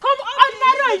on,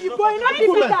 Oyibo, you not keep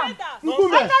it down.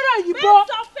 Oyibo,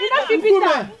 you not keep it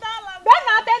down. Then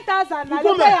 10,000.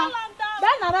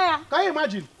 Can you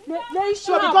imagine?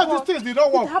 So because these things did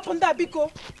not work. It happened that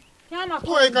Biko.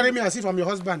 Why you carry me as if I'm your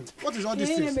husband? What is all these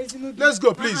things? Let's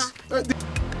go, please.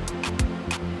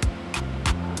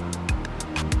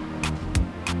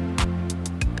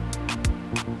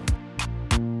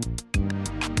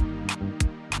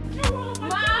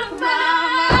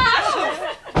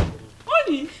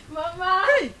 Onny! Mama!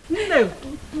 Hey!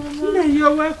 No,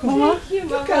 you're welcome. Mama, thank you,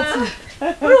 Mama.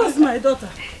 Where was my daughter?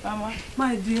 Mama.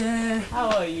 My dear.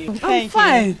 How are you? I'm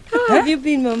fine. How have you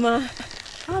been, Mama?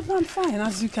 I'm fine,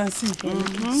 as you can see.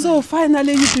 So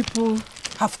finally you people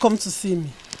have come to see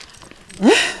me.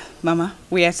 Mama,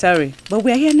 we are sorry, but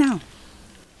we are here now.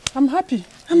 I'm happy.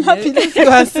 I'm happy. Let's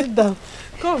go and sit down.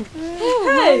 Come.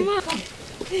 Hey. Mama.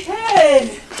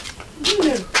 Hey.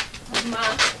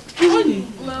 Mama. Onny.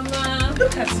 Mama.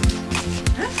 Look at you.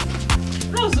 Huh?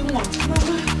 How's the one?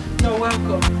 Mama. You're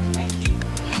welcome. Thank you.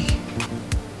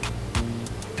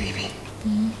 Baby.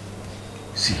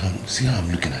 See how I'm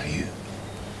looking at you.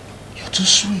 You're too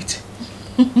sweet.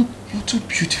 You're too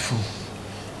beautiful.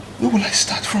 Where will I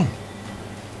start from?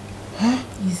 Huh?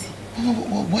 Easy.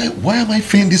 Why am I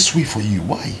feeling this way for you?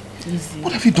 Why? Easy.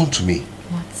 What have you done to me?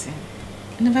 Nothing.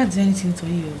 I never did anything to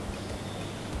you.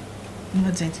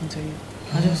 Never did anything to you.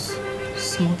 I just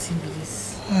smarting with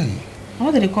this. Why?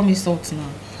 Why do they call me salt now?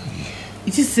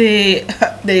 It is say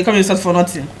they call me salt for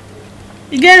nothing.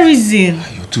 You get reason.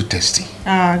 You're too tasty.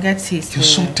 I get taste. You're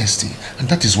so tasty. And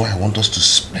that is why I want us to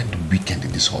spend the weekend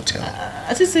in this hotel.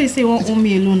 I just say you won't own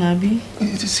me alone, Abby.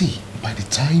 See, by the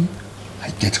time I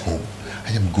get home,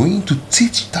 I am going to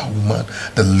teach that woman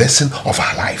the lesson of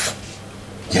her life.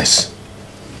 Yes.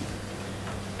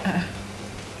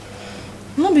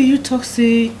 No be you talk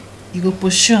say you go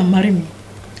pursue and marry me.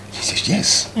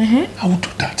 Yes. I will do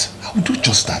that. I will do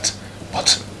just that.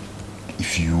 But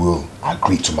if you will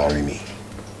agree to marry me,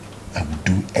 I will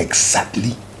do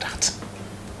exactly that.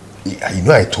 You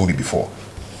know I told you before.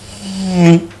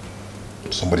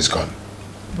 Somebody's gone.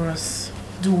 Bros,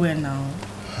 do well now.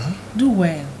 Huh? Do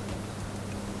well.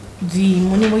 The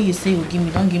money what you say you give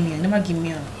me, don't give me. Never give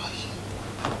me.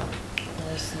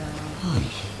 Bros,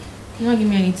 you don't give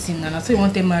me anything, and I say you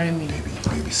want to marry me.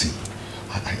 Baby, see,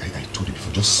 I told you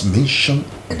before. Just mention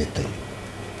anything.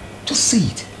 Just say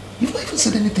it. You've not even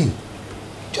said anything.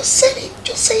 Just say it.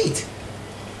 Just say it.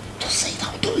 Just say it.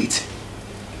 I'll do it.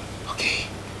 Okay.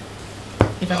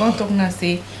 If I want to talk now,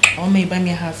 say I want me to buy me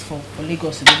a house for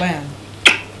Lagos to buy a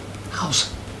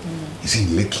house. Is it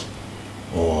in Lekki?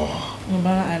 Or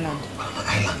Banana Island.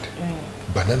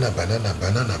 Banana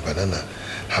Island. Banana.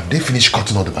 Have they finished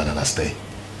cutting all the bananas there?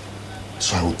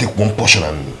 So I will take one portion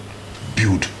and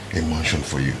build a mansion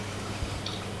for you.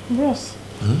 Bros.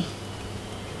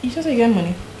 You just say you get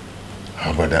money.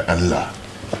 How about that, Allah?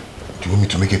 Do you want me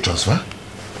to make a transfer?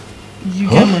 You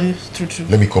get money, true.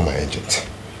 Let me call my agent,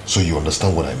 so you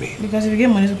understand what I mean. Because if you get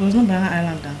money, there's no Banana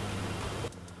Island then.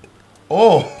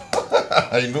 Oh,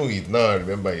 I know it now. I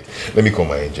remember it. Let me call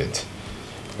my agent.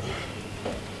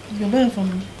 You're buying for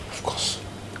me. Of course.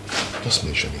 Just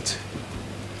mention it.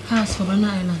 House for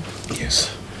Banana Island.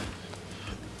 Yes.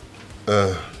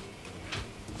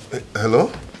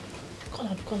 Hello? Call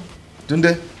him.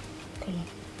 Tunde?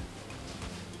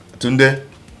 Tunde?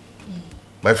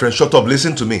 My friend, shut up.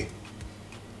 Listen to me.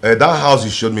 That house you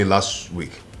showed me last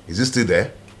week, is it still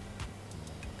there?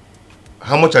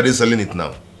 How much are they selling it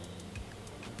now?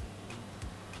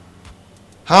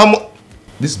 How much?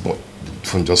 This boy, the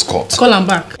phone just called. Call him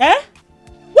back.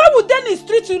 Why would Dennis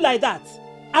treat you like that?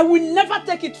 I will never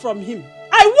take it from him.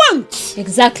 I won't!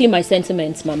 Exactly my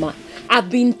sentiments, Mama. I've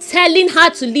been telling her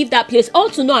to leave that place, all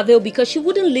to no avail, because she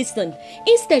wouldn't listen.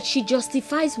 Instead, she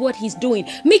justifies what he's doing,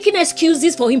 making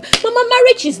excuses for him. Mama,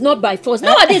 marriage is not by force.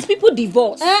 Nowadays, people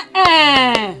divorce.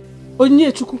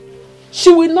 Onyechuku, she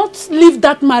will not leave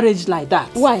that marriage like that.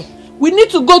 Why? We need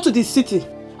to go to the city.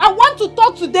 I want to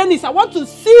talk to Dennis. I want to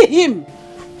see him.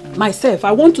 Myself,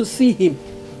 I want to see him.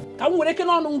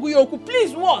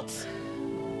 Please, what?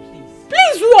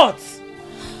 Please, what?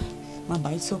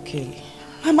 Mama, it's okay.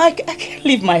 Mama, I can't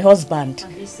leave my husband.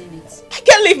 Have you seen it? I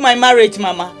can't leave my marriage,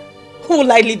 Mama. Who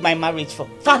will I leave my marriage for?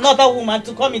 For another woman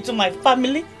to come into my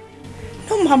family?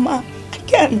 No, Mama, I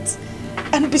can't.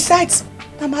 And besides,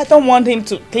 Mama, I don't want him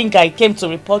to think I came to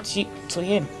report you to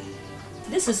him.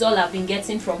 This is all I've been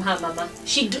getting from her, Mama.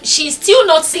 She's still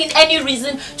not seeing any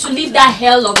reason to leave that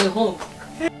hell of a home.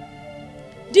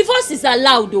 Divorce is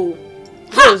allowed, though.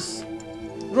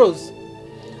 Rose,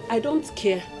 I don't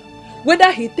care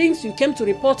whether he thinks you came to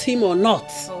report him or not.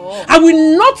 Oh. I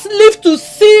will not live to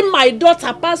see my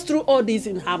daughter pass through all this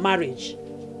in her marriage.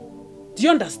 Do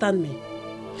you understand me?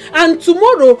 And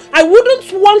tomorrow, I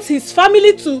wouldn't want his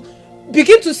family to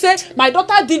begin to say, my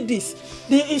daughter did this,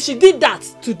 she did that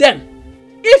to them.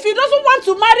 If he doesn't want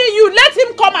to marry you, let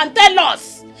him come and tell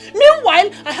us.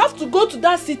 Meanwhile, I have to go to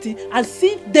that city and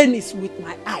see Dennis with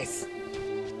my eyes.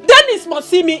 Dennis must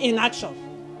see me in action.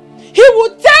 He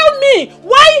will tell me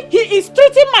why he is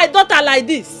treating my daughter like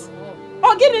this.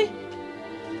 Oh, Gini.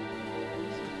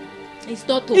 It's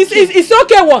not okay. It's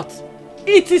okay what?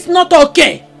 It is not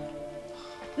okay.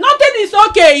 Nothing is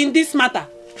okay in this matter.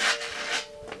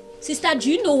 Sister, do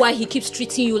you know why he keeps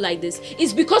treating you like this?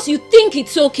 It's because you think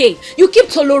it's okay. You keep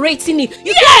tolerating it.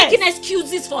 You keep making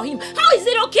excuses for him. How is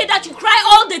it okay that you cry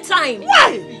all the time?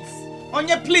 Why?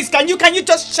 Onye, please, can you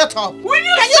just shut up? Will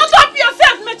you shut up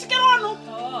yourself, Mechikeronu?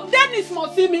 Dennis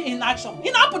must see me in action.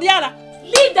 You know, Pudiara.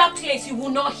 Leave that place, you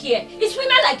will not hear. It's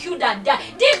women like you that die.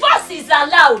 Divorce is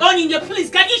allowed. Onny, please,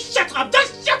 can you shut up?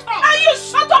 Just shut up. And you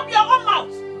shut up your own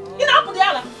mouth. You know,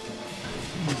 Pudiara.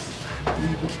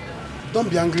 Don't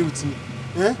be angry with me.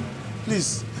 Eh?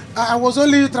 Please. I was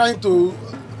only trying to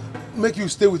make you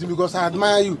stay with me because I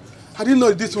admire you. I didn't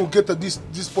know this will get to this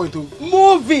point.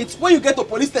 Move it. When you get to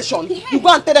police station, you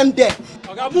go and tell them there.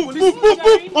 Oga,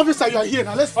 move. Officer, you are here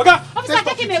now. Officer,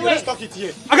 take him away. Let's talk it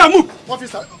here. Oga, move.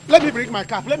 Officer, let me bring my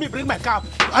cap.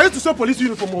 I need to show police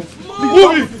uniform. Move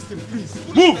it. Please.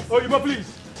 Move. Oyibo,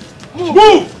 please.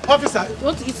 Move. Officer. You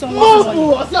want to eat someone?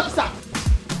 Move. Officer.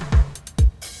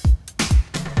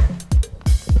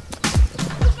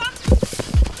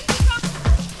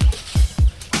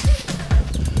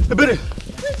 Ebere.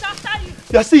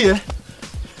 You are still here?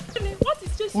 What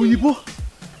is just Oyibo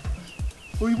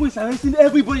is arresting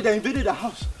everybody that invaded the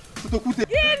house.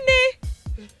 Really?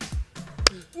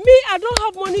 Me, I don't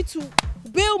have money to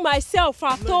bail myself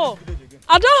at all.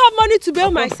 I don't have money to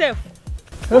bail myself.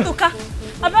 Udoka,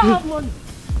 I don't have money.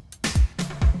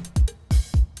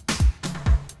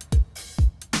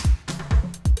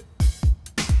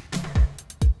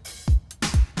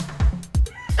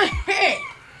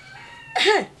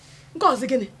 God's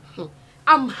again.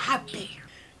 I'm happy.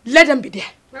 Let them be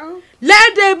there. No.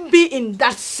 Let them be in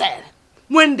that cell.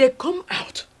 When they come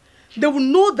out, they will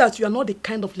know that you are not the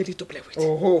kind of lady to play with.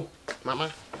 Oh,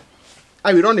 Mama.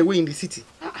 I will run away in the city.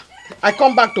 I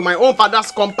come back to my own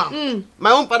father's compound,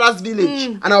 my own father's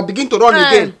village, and I'll begin to run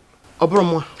again.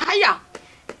 Obromwa. Hiya.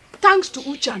 Thanks to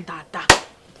Uche and Dada,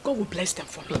 God will bless them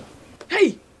for me.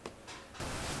 Hey.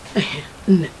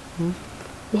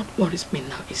 What worries me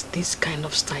now is this kind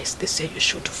of styles they say you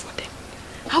should do for them.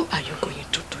 How are you going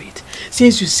to do it?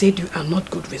 Since you said you are not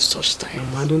good with such style.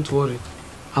 Mama, don't worry.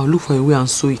 I'll look for a way and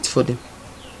sew it for them.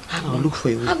 I'll look for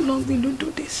a way. How long will you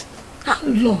do this? How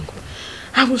long?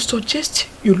 I will suggest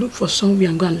you look for somewhere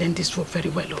and go and learn this work very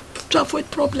well to avoid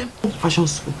problem. Fashion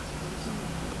school.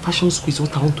 Fashion school is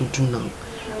what I want to do now.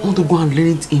 I want to go and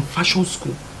learn it in fashion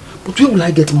school. But where will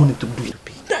I get money to do it?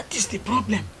 That is the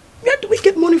problem. Where do we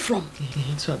get money from?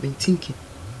 So I've been thinking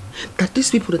that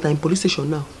these people that are in police station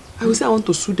now, I will say I want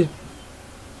to sue them.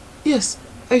 Yes,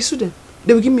 I sue them.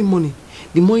 They will give me money.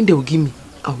 The money they will give me,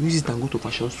 I will use it and go to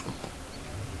fashion school.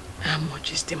 How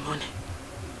much is the money?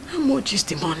 How much is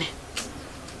the money?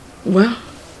 Well,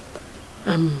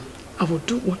 I will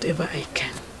do whatever I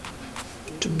can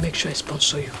to make sure I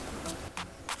sponsor you.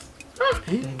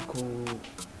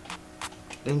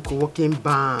 Then go working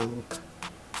bank.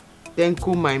 Then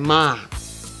go my man.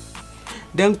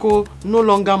 Then go no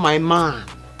longer my man.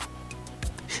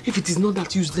 If it is not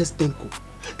that useless Denko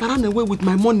that ran away with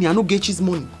my money and Ogechi's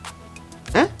money,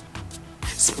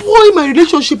 spoil my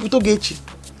relationship with Ogechi,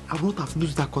 I would not have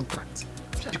used that contract.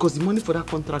 Because the money for that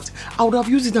contract, I would have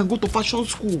used it and go to fashion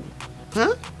school.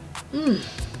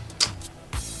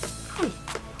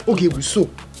 Okay, we sew.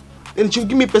 Then she'll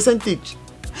give me a percentage.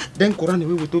 Then ran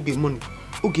away with Oge money.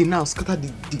 Okay, now scatter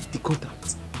the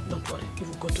contract. Don't worry, you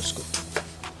will go to school.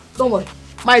 Don't worry,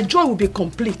 my joy will be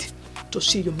complete to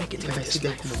see you make it in this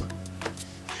life. Mama.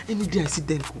 Any day I see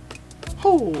Denko,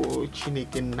 oh,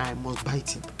 Chineke, I must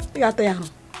bite him.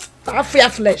 That fair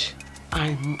flesh.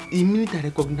 The minute I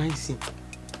recognize him,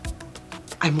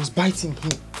 I must bite him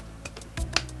here.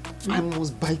 I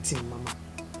must bite him, Mama.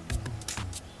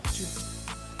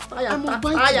 I must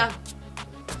bite him.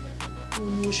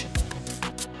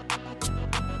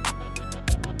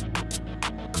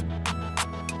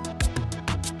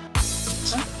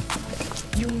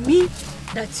 You mean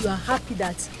that you are happy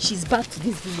that she's back to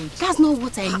this village? That's not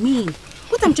what I mean.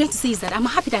 What I'm trying to say is that I'm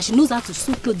happy that she knows how to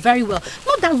sew clothes very well.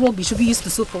 Not that rubbish should be used to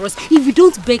sew for us. If you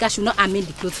don't beg, I should not amend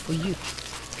the clothes for you.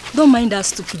 Don't mind that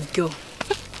stupid girl.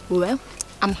 Well,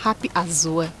 I'm happy as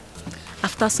well.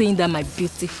 After sewing down my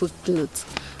beautiful clothes,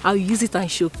 I'll use it and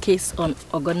showcase on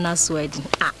Ogona's wedding.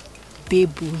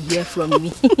 Babe will hear from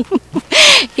me.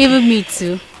 Even me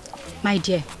too. My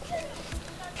dear,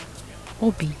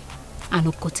 Obi and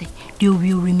Okote, they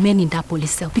will remain in that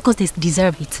police cell because they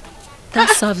deserve it. That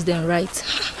serves them right.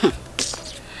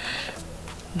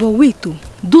 But wait,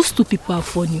 those two people are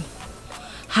funny.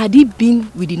 Had it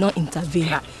been we did not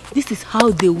intervene, this is how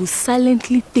they will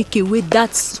silently take away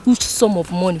that huge sum of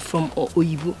money from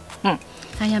Oyibo.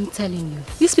 I am telling you,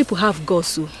 these people have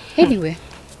guts. Anyway,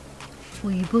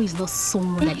 Oyibo is not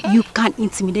someone that you can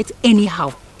intimidate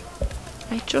anyhow.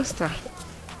 I trust her.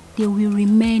 They will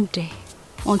remain there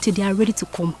until they are ready to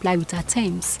comply with our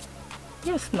terms.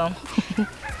 Yes, no.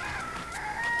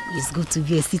 It's good to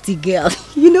be a city girl,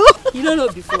 you know? You don't know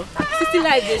before. City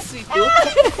life is sweet, though.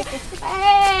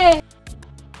 Hey!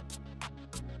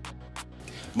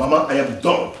 Mama, I am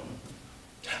done.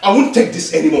 I won't take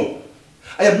this anymore.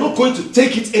 I am not going to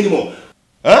take it anymore.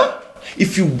 Huh?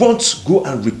 If you want, go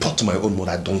and report to my own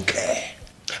mother. I don't care.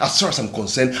 As far as I'm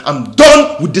concerned, I'm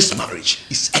done with this marriage.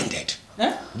 It's ended.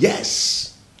 Huh? Yes.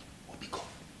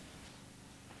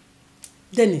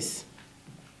 Dennis,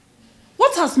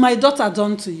 what has my daughter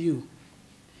done to you?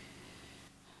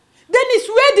 Dennis,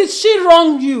 where did she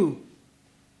wrong you?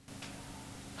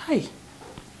 Hi.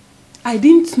 I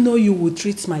didn't know you would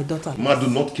treat my daughter. Ma, do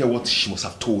not care what she must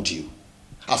have told you.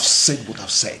 I've said what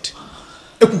I've said.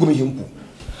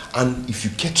 And if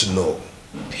you get to know,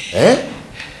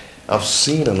 I've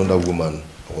seen another woman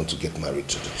I want to get married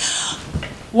to.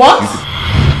 What?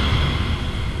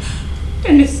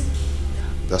 Dennis.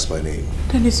 That's my name.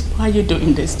 Dennis, why are you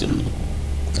doing this to me?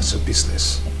 That's your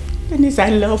business. Dennis, I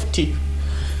loved you.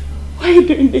 Why are you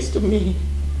doing this to me?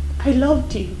 I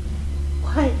loved you.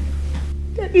 Why?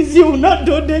 Dennis, you will not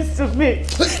do this to me.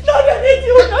 No, Dennis,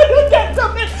 you will not do that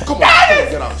to me. Come on,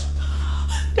 Dennis! Get out.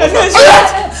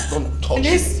 Dennis! Don't touch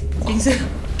Dennis, me. please.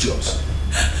 Just.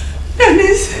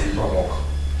 Dennis!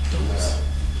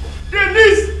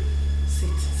 Dennis!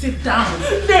 Sit down.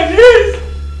 Dennis!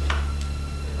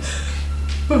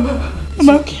 I'm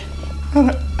okay.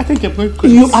 I think I'm going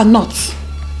crazy. You are not.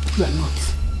 You are not.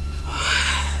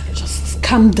 Just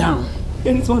calm down.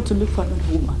 Dennis wants to look for another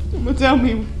woman. But tell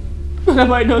me, what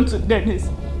have I done to Dennis?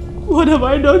 What have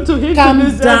I done to him?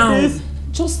 Calm down.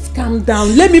 Just calm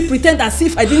down. Let me pretend as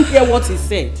if I didn't hear what he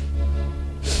said.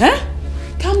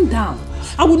 Calm down.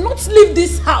 I will not leave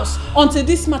this house until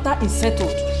this matter is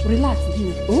settled. Relax.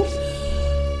 Oh?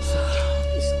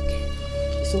 It's okay.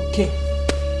 It's okay.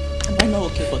 Am I not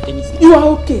okay for Dennis now? You are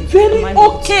okay. Very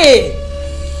okay.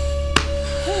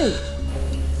 Hey.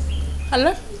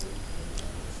 Hello?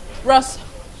 Ross.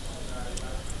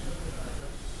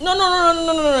 No.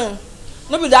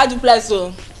 No be that duplex,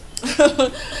 so.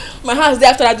 My house there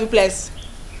after that duplex.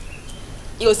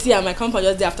 You'll see her, my compound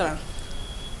just there after her.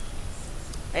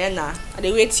 And nah, I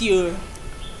dey wait you.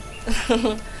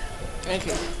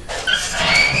 Okay.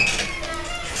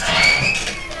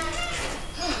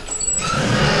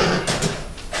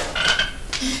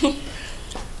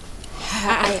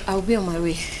 I'll be on my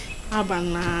way.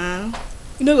 Abana.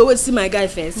 You know, go wait to see my guy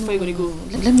first before you're gonna go.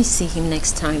 Let me see him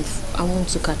next time. I want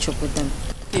to catch up with them.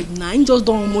 Babe, nah, he just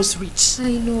don't almost reach.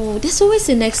 I know. There's always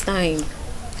a next time.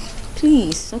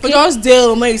 Please. Okay? But just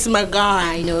there when you see my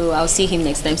guy. I know. I'll see him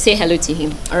next time. Say hello to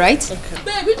him. Alright? Okay.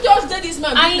 Babe, we just did this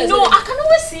man. I know. I can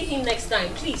always see him next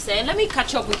time. Please, let me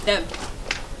catch up with them.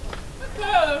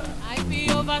 I be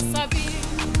over Sabi.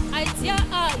 I tear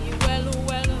you well.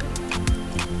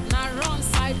 Na wrong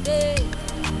side day.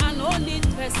 I no need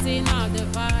personal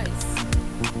device.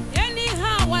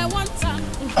 Anyhow, I want time.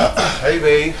 Hey,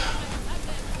 babe.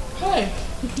 Hey.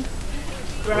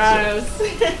 Gross.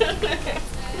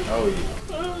 How are you?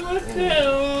 I'm okay.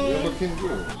 You're looking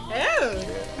good.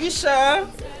 Yeah. You sure?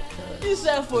 You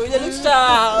sure for you? They look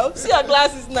sharp. See your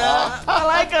glasses now. I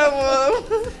like them,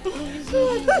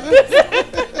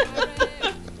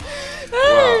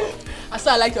 Wow. I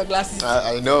saw I like your glasses.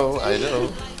 I know.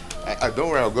 I don't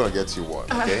worry, I'm gonna get you one,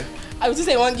 okay? I was just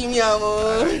saying, one give me a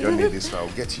You don't need this one, I'll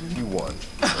get you a new one.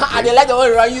 Okay? I didn't like the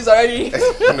one I use already.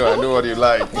 No, I know what you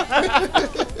like.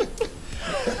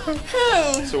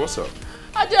 So what's up?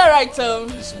 I do alright,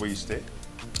 This is where you stay?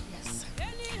 Yes.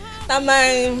 Now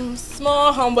my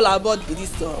small humble abode with this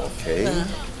store. Okay.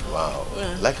 Wow.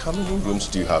 Like how many rooms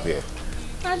do you have here?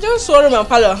 I just saw room and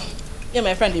parlor. Yeah,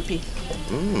 my friend they pay.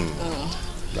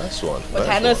 Nice one. But nice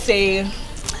I not say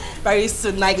very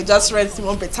soon I could just rent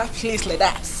one better place like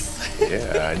that.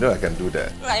 Yeah, I know I can do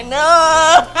that. I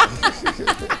know.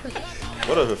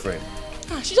 What of your friend?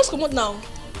 She just come out now.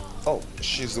 Oh,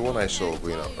 she's the one I saw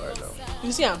going out right now.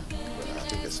 You see her? I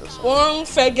think it's her. One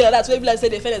fair girl that's why people like say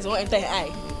the fairness won't enter her eye.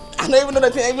 I don't even know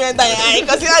the thing even enter her eye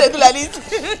because you know how they do like this.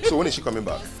 So when is she coming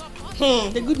back?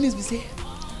 The good news be say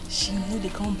she knew they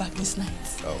come back this night.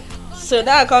 Oh. So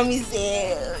that come me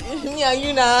say me and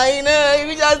you now, you know,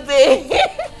 we just say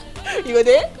you go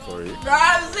there? For you?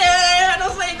 I'm saying I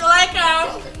don't say you don't like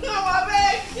her. Come on,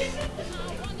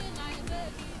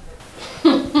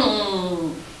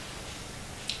 babe.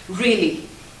 Really?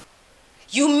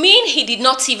 You mean he did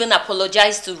not even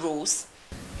apologize to Rose?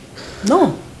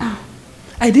 No.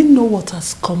 I didn't know what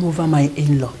has come over my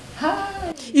in-law.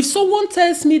 If someone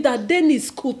tells me that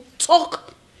Dennis could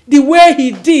talk the way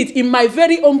he did in my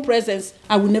very own presence,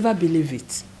 I will never believe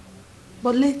it.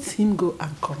 But let him go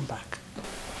and come back.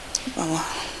 Mama,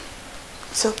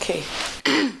 it's okay.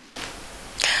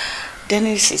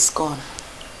 Dennis is gone.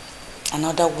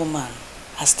 Another woman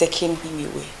has taken him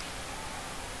away.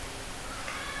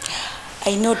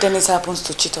 I know Dennis happens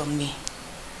to cheat on me.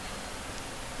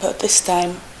 But this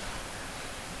time,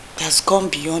 it has gone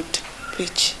beyond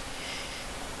reach.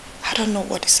 I don't know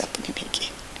what is happening again.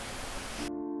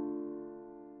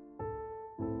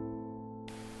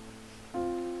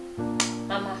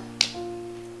 Mama,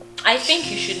 I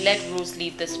think you should let Rose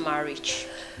leave this marriage.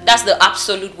 That's the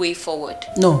absolute way forward.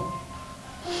 No,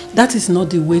 that is not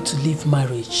the way to leave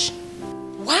marriage.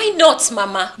 Why not,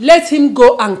 Mama? Let him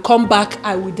go and come back.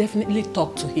 I will definitely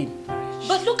talk to him.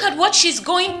 But look at what she's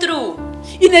going through.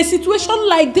 In a situation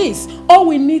like this, all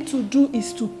we need to do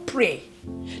is to pray.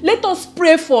 Let us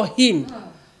pray for him.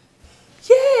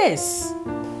 Yes.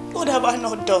 What have I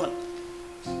not done?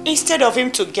 Instead of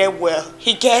him to get well,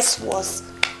 he gets worse.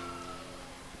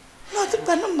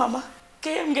 No, Mama.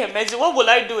 What will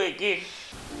I do again?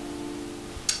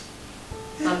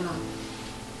 Mama,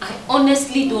 I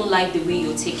honestly don't like the way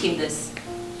you're taking this.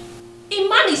 A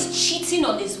man is cheating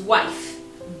on his wife,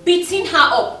 beating her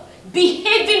up,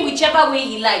 behaving whichever way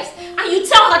he likes, and you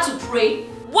tell her to pray?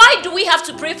 Why do we have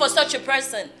to pray for such a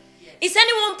person? Is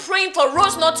anyone praying for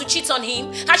Rose not to cheat on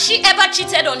him? Has she ever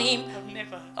cheated on him? I've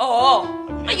never.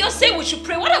 Oh, and you're saying we should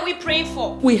pray? What are we praying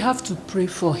for? We have to pray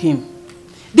for him.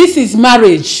 This is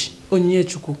marriage,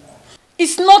 Onyechukwu.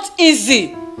 It's not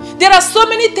easy. There are so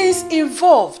many things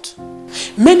involved.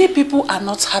 Many people are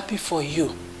not happy for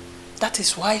you. That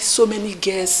is why so many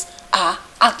girls are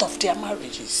out of their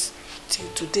marriages. Till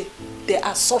today, they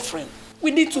are suffering.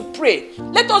 We need to pray.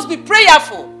 Let us be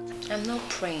prayerful. I'm not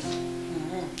praying.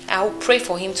 I'll pray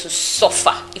for him to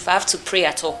suffer if I have to pray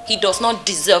at all. He does not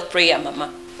deserve prayer,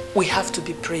 Mama. We have to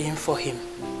be praying for him.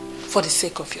 For the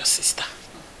sake of your sister.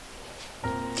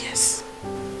 Yes.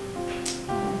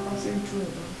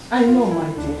 I know, my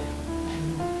dear.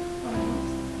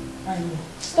 I know.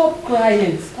 Stop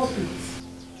crying. Stop it.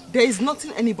 There is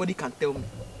nothing anybody can tell me.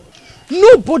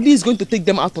 Nobody is going to take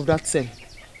them out of that cell.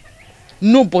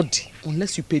 Nobody,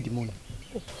 unless you pay the money.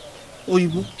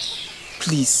 Oyibo,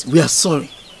 please, we are sorry.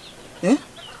 Eh?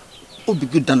 Oh, be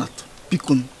good, Danat.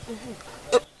 Bikun.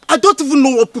 I don't even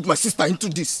know what put my sister into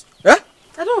this. Eh?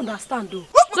 I don't understand though.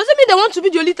 Does it mean they want to be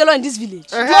the only tailor in this village?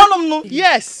 No.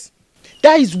 Yes.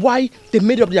 That is why they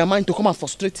made up their mind to come and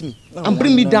frustrate me and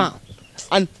bring me down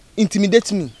and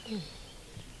intimidate me.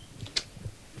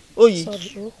 Oyi.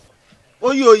 Sorry,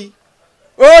 Oyi.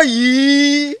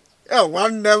 Oyi.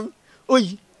 One them.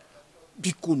 Oyi.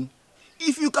 Bikun.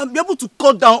 If you can be able to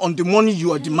cut down on the money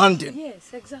you are demanding.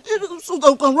 Yes, exactly. So that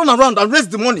you can run around and raise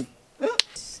the money. Eh?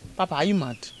 Papa, are you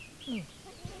mad?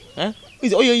 Eh?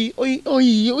 Is oyi.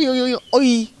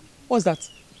 What's that?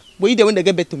 Were you there when they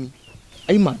get back to me?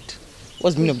 Are you mad?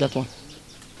 What's the meaning of that one?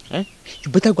 Eh?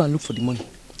 You better go and look for the money.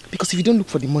 Because if you don't look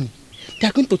for the money, they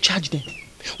are going to charge them.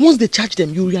 Once they charge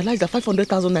them, you realize that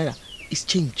 500,000 naira is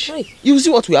change. Hey. You will see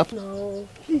what will happen. No,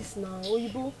 please now,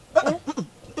 Oyibo.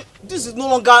 This is no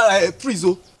longer a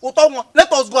prison.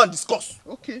 Let us go and discuss.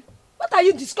 Okay. What are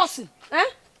you discussing? Eh?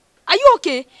 Are you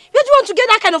okay? Where do you want to get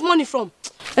that kind of money from?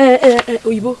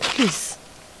 Oyibo, please.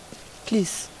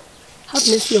 Please. Have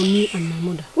mercy on me and my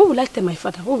mother. What will I tell my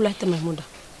father? What will I tell my mother?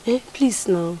 Please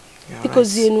now. Yeah,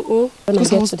 because right. you know,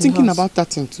 because I was thinking about that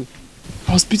thing too.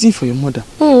 I was pitiing for your mother.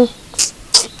 How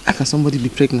can somebody be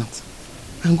pregnant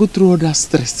and go through all that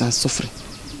stress and suffering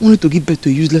only to give birth to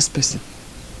a useless person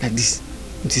like this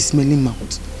with his smelling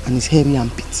mouth and his hairy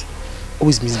armpit,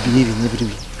 always misbehaving every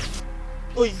way?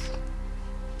 Oi.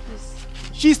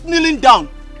 She's kneeling down.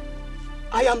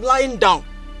 I am lying down.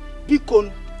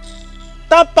 Bikon,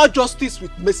 tamper justice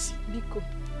with mercy.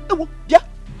 Biko. Yeah.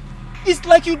 It's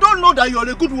like you don't know that you're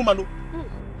a good woman.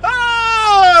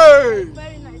 Hey!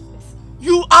 Very nice person.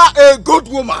 You are a good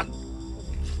woman.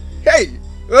 Hey!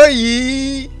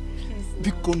 Hey!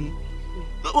 Bikon,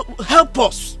 help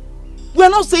us. We are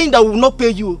not saying that we will not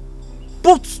pay you,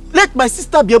 but let my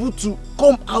sister be able to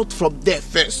come out from there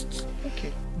first.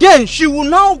 Okay. Then she will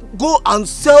now go and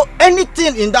sell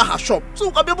anything in that her shop, so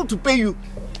we can be able to pay you.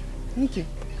 Okay.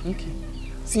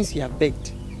 Since you have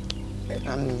begged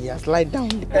and he has lied down,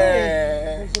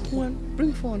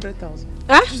 bring 400,000.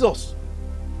 Huh? Jesus.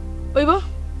 Oyibo,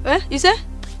 you say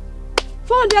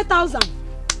 400,000,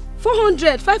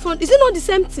 400, 500. Is it not the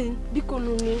same thing? Biko,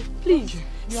 no, please.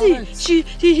 Okay. See,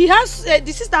 right. he has,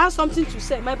 the sister has something to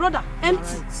say. My brother,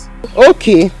 empty. Right.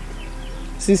 Okay.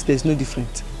 Since there's no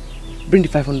difference, bring the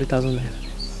 500,000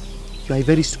 naira. You are a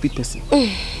very stupid person.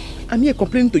 I'm here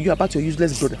complaining to you about your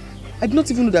useless brother. I did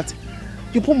not even know that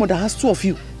your poor mother has two of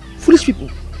you. Foolish people.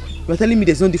 You are telling me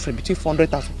there's no difference between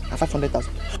 400,000 and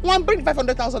 500,000. One, bring the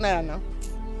 500,000 naira now.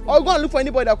 Or go and look for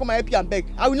anybody that will come and help you and beg.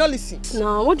 I will not listen.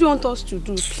 Now, what do you want us to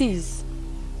do, please?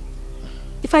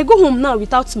 If I go home now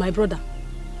without my brother,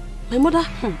 My mother,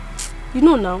 you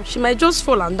know now, she might just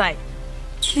fall and die.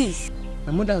 Please.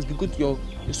 My mother has been going to your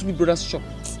stupid brother's shop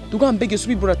to go and beg your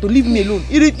stupid brother to leave me alone.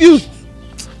 He refused.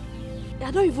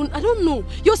 I don't know.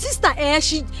 Your sister, her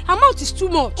mouth is too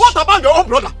much. What about your own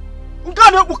brother?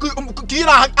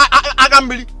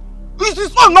 Is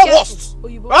this one not worse?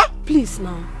 Huh? Please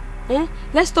now.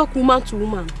 Let's talk woman to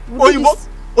woman.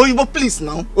 Oyibo, please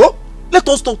now. Oh, let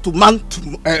us talk to man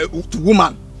to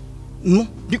woman. No,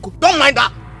 don't mind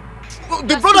that.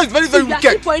 The brother is very, very wicked. You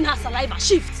are pouring her saliva.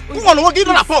 Shift. Come on, we'll give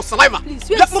her a saliva. Please,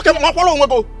 let's look at my follow.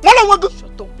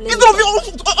 Shut up. Instead of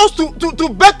us to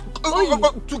beg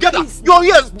together, your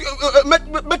ears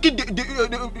make it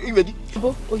ready.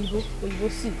 Oyibo,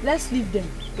 see. Let's leave them.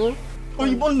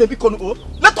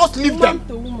 Let us leave them.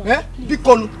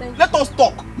 Let us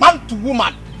talk. Man to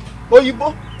woman.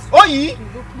 Oyibo. Oyi.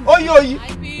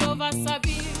 I be over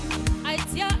sabi. I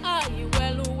tear eye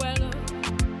well.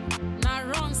 Na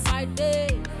wrong side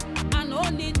day. I no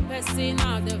need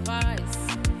personal device.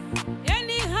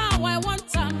 Anyhow I want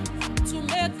them to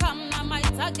make them na my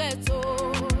target.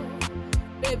 Oh,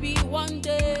 baby, one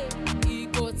day he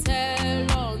go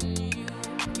tell on you.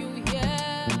 You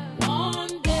hear?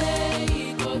 One day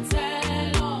he go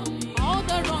tell on you. All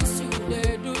the wrongs you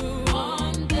they do.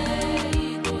 One day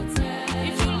he go tell.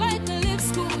 If you like to leave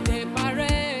school, they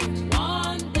parade.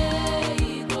 One day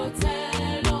he go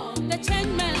tell on. They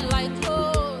change men like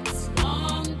clothes.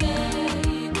 One day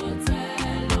he go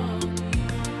tell on.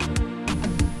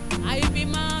 I be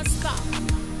master.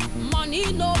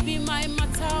 Money no be my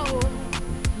matter. Oh.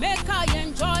 Make I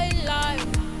enjoy life.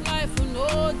 Life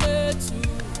no day too.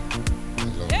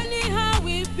 Anyhow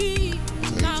we be.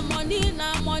 Na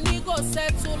money go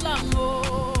settle am.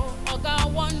 Oh, oga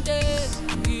one day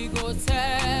he go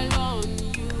tell on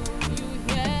you. You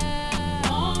hear?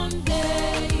 One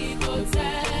day he go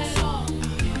tell on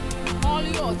you. All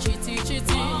your chitty.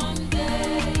 One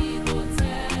day he go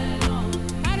tell on you.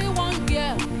 Carry one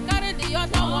girl, carry the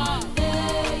other one. One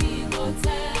day he go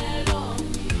tell on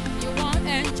you. You want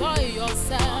enjoy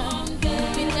yourself. One day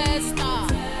be tester.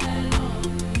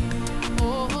 Oh,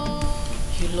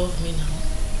 you love me now.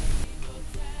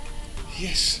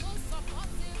 Yes.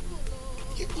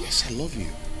 Yes, I love you.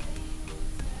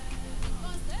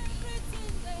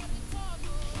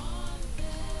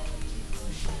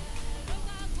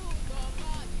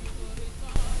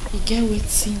 You get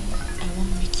waiting I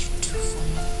won't make you do for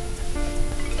me.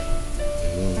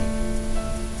 No.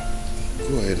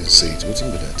 Go ahead and say it. What's in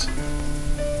with that?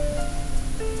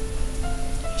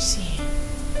 You see,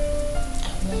 I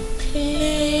want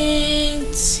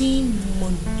plenty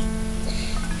money.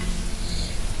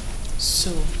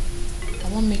 So, I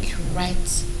won't make you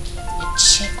write a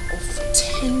check of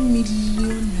 10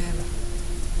 million naira.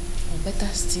 Or better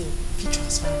still, if you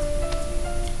transfer.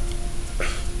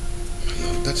 No,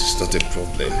 that is not a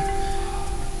problem.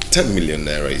 10 million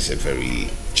naira is a very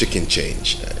chicken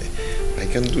change. I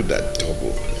can do that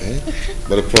double.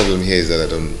 But the problem here is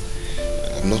that I'm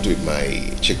not with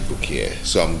my checkbook here.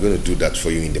 So I'm going to do that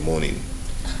for you in the morning.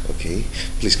 Okay?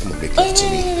 Please come and make love to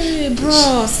me. Hey,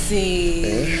 bro,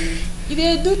 say. You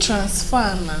did do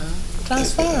transfer now.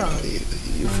 Transfer.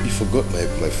 You forgot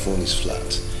my phone is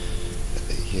flat.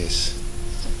 Yes.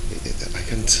 I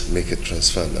can't make a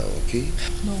transfer now, okay?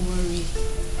 No worry.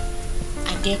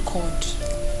 I get code.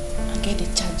 I get the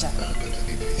charger.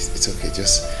 It's okay,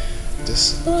 just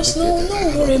Bros, no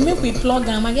worry. Make we plug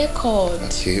them. I get code.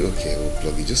 Okay, we'll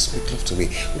plug it. Just make love to me.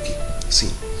 Okay,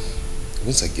 see.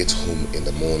 Once I get home in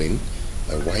the morning,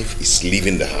 my wife is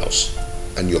leaving the house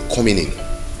and you're coming in.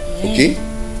 Okay?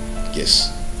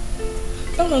 Yes.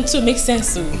 That one too makes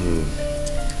sense too.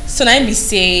 So now me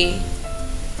say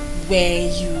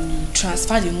when you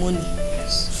transfer the money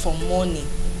for money,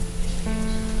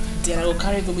 then I will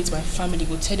carry go with my family,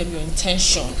 go tell them your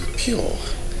intention. Pure.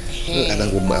 And I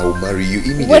will marry you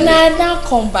immediately. When I now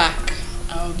come back,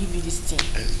 I will give you this thing.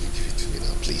 Give it to me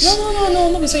now, please.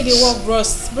 No, be so they work,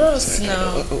 bros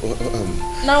now.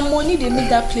 Now money they make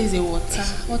that place a water.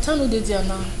 Water no dey there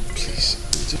now. Please.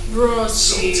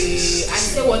 Bros, I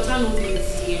say water no dey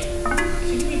here. If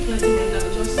you give me plenty money, I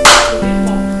will just throw them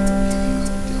up.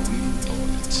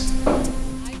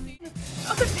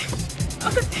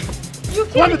 You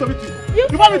want me to beat you?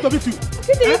 You want me to beat you?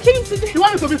 You came today. You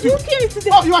want me to beat you? You came today.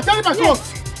 Oh, you are telling my clothes.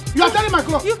 You are telling my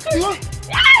clothes. You came.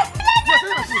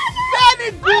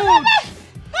 Very good.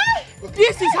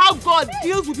 This is how God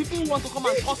deals with people who want to come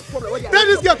and cause problems. Tell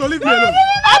this girl to leave me alone.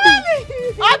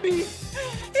 Abby,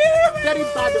 very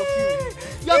bad of you.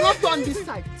 You have not done this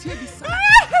side. Take this side.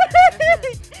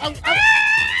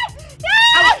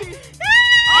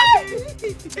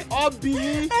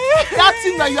 Abby, That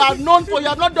thing that you are known for, you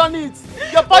have not done it.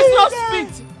 Your poisonous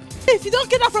spit. If you don't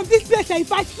get out from this place,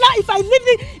 if I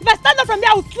stand up from here,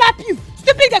 I will slap you.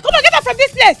 Stupid girl, come on, get out from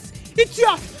this place. It's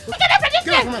yours. Get out from this place.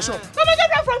 Get out from my shop. Come on,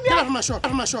 get out from here. Get out from my shop. Get out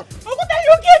from my shop. Oguta,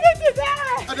 you give it to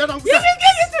them. You will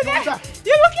give it to them.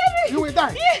 You will give it. You will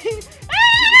die.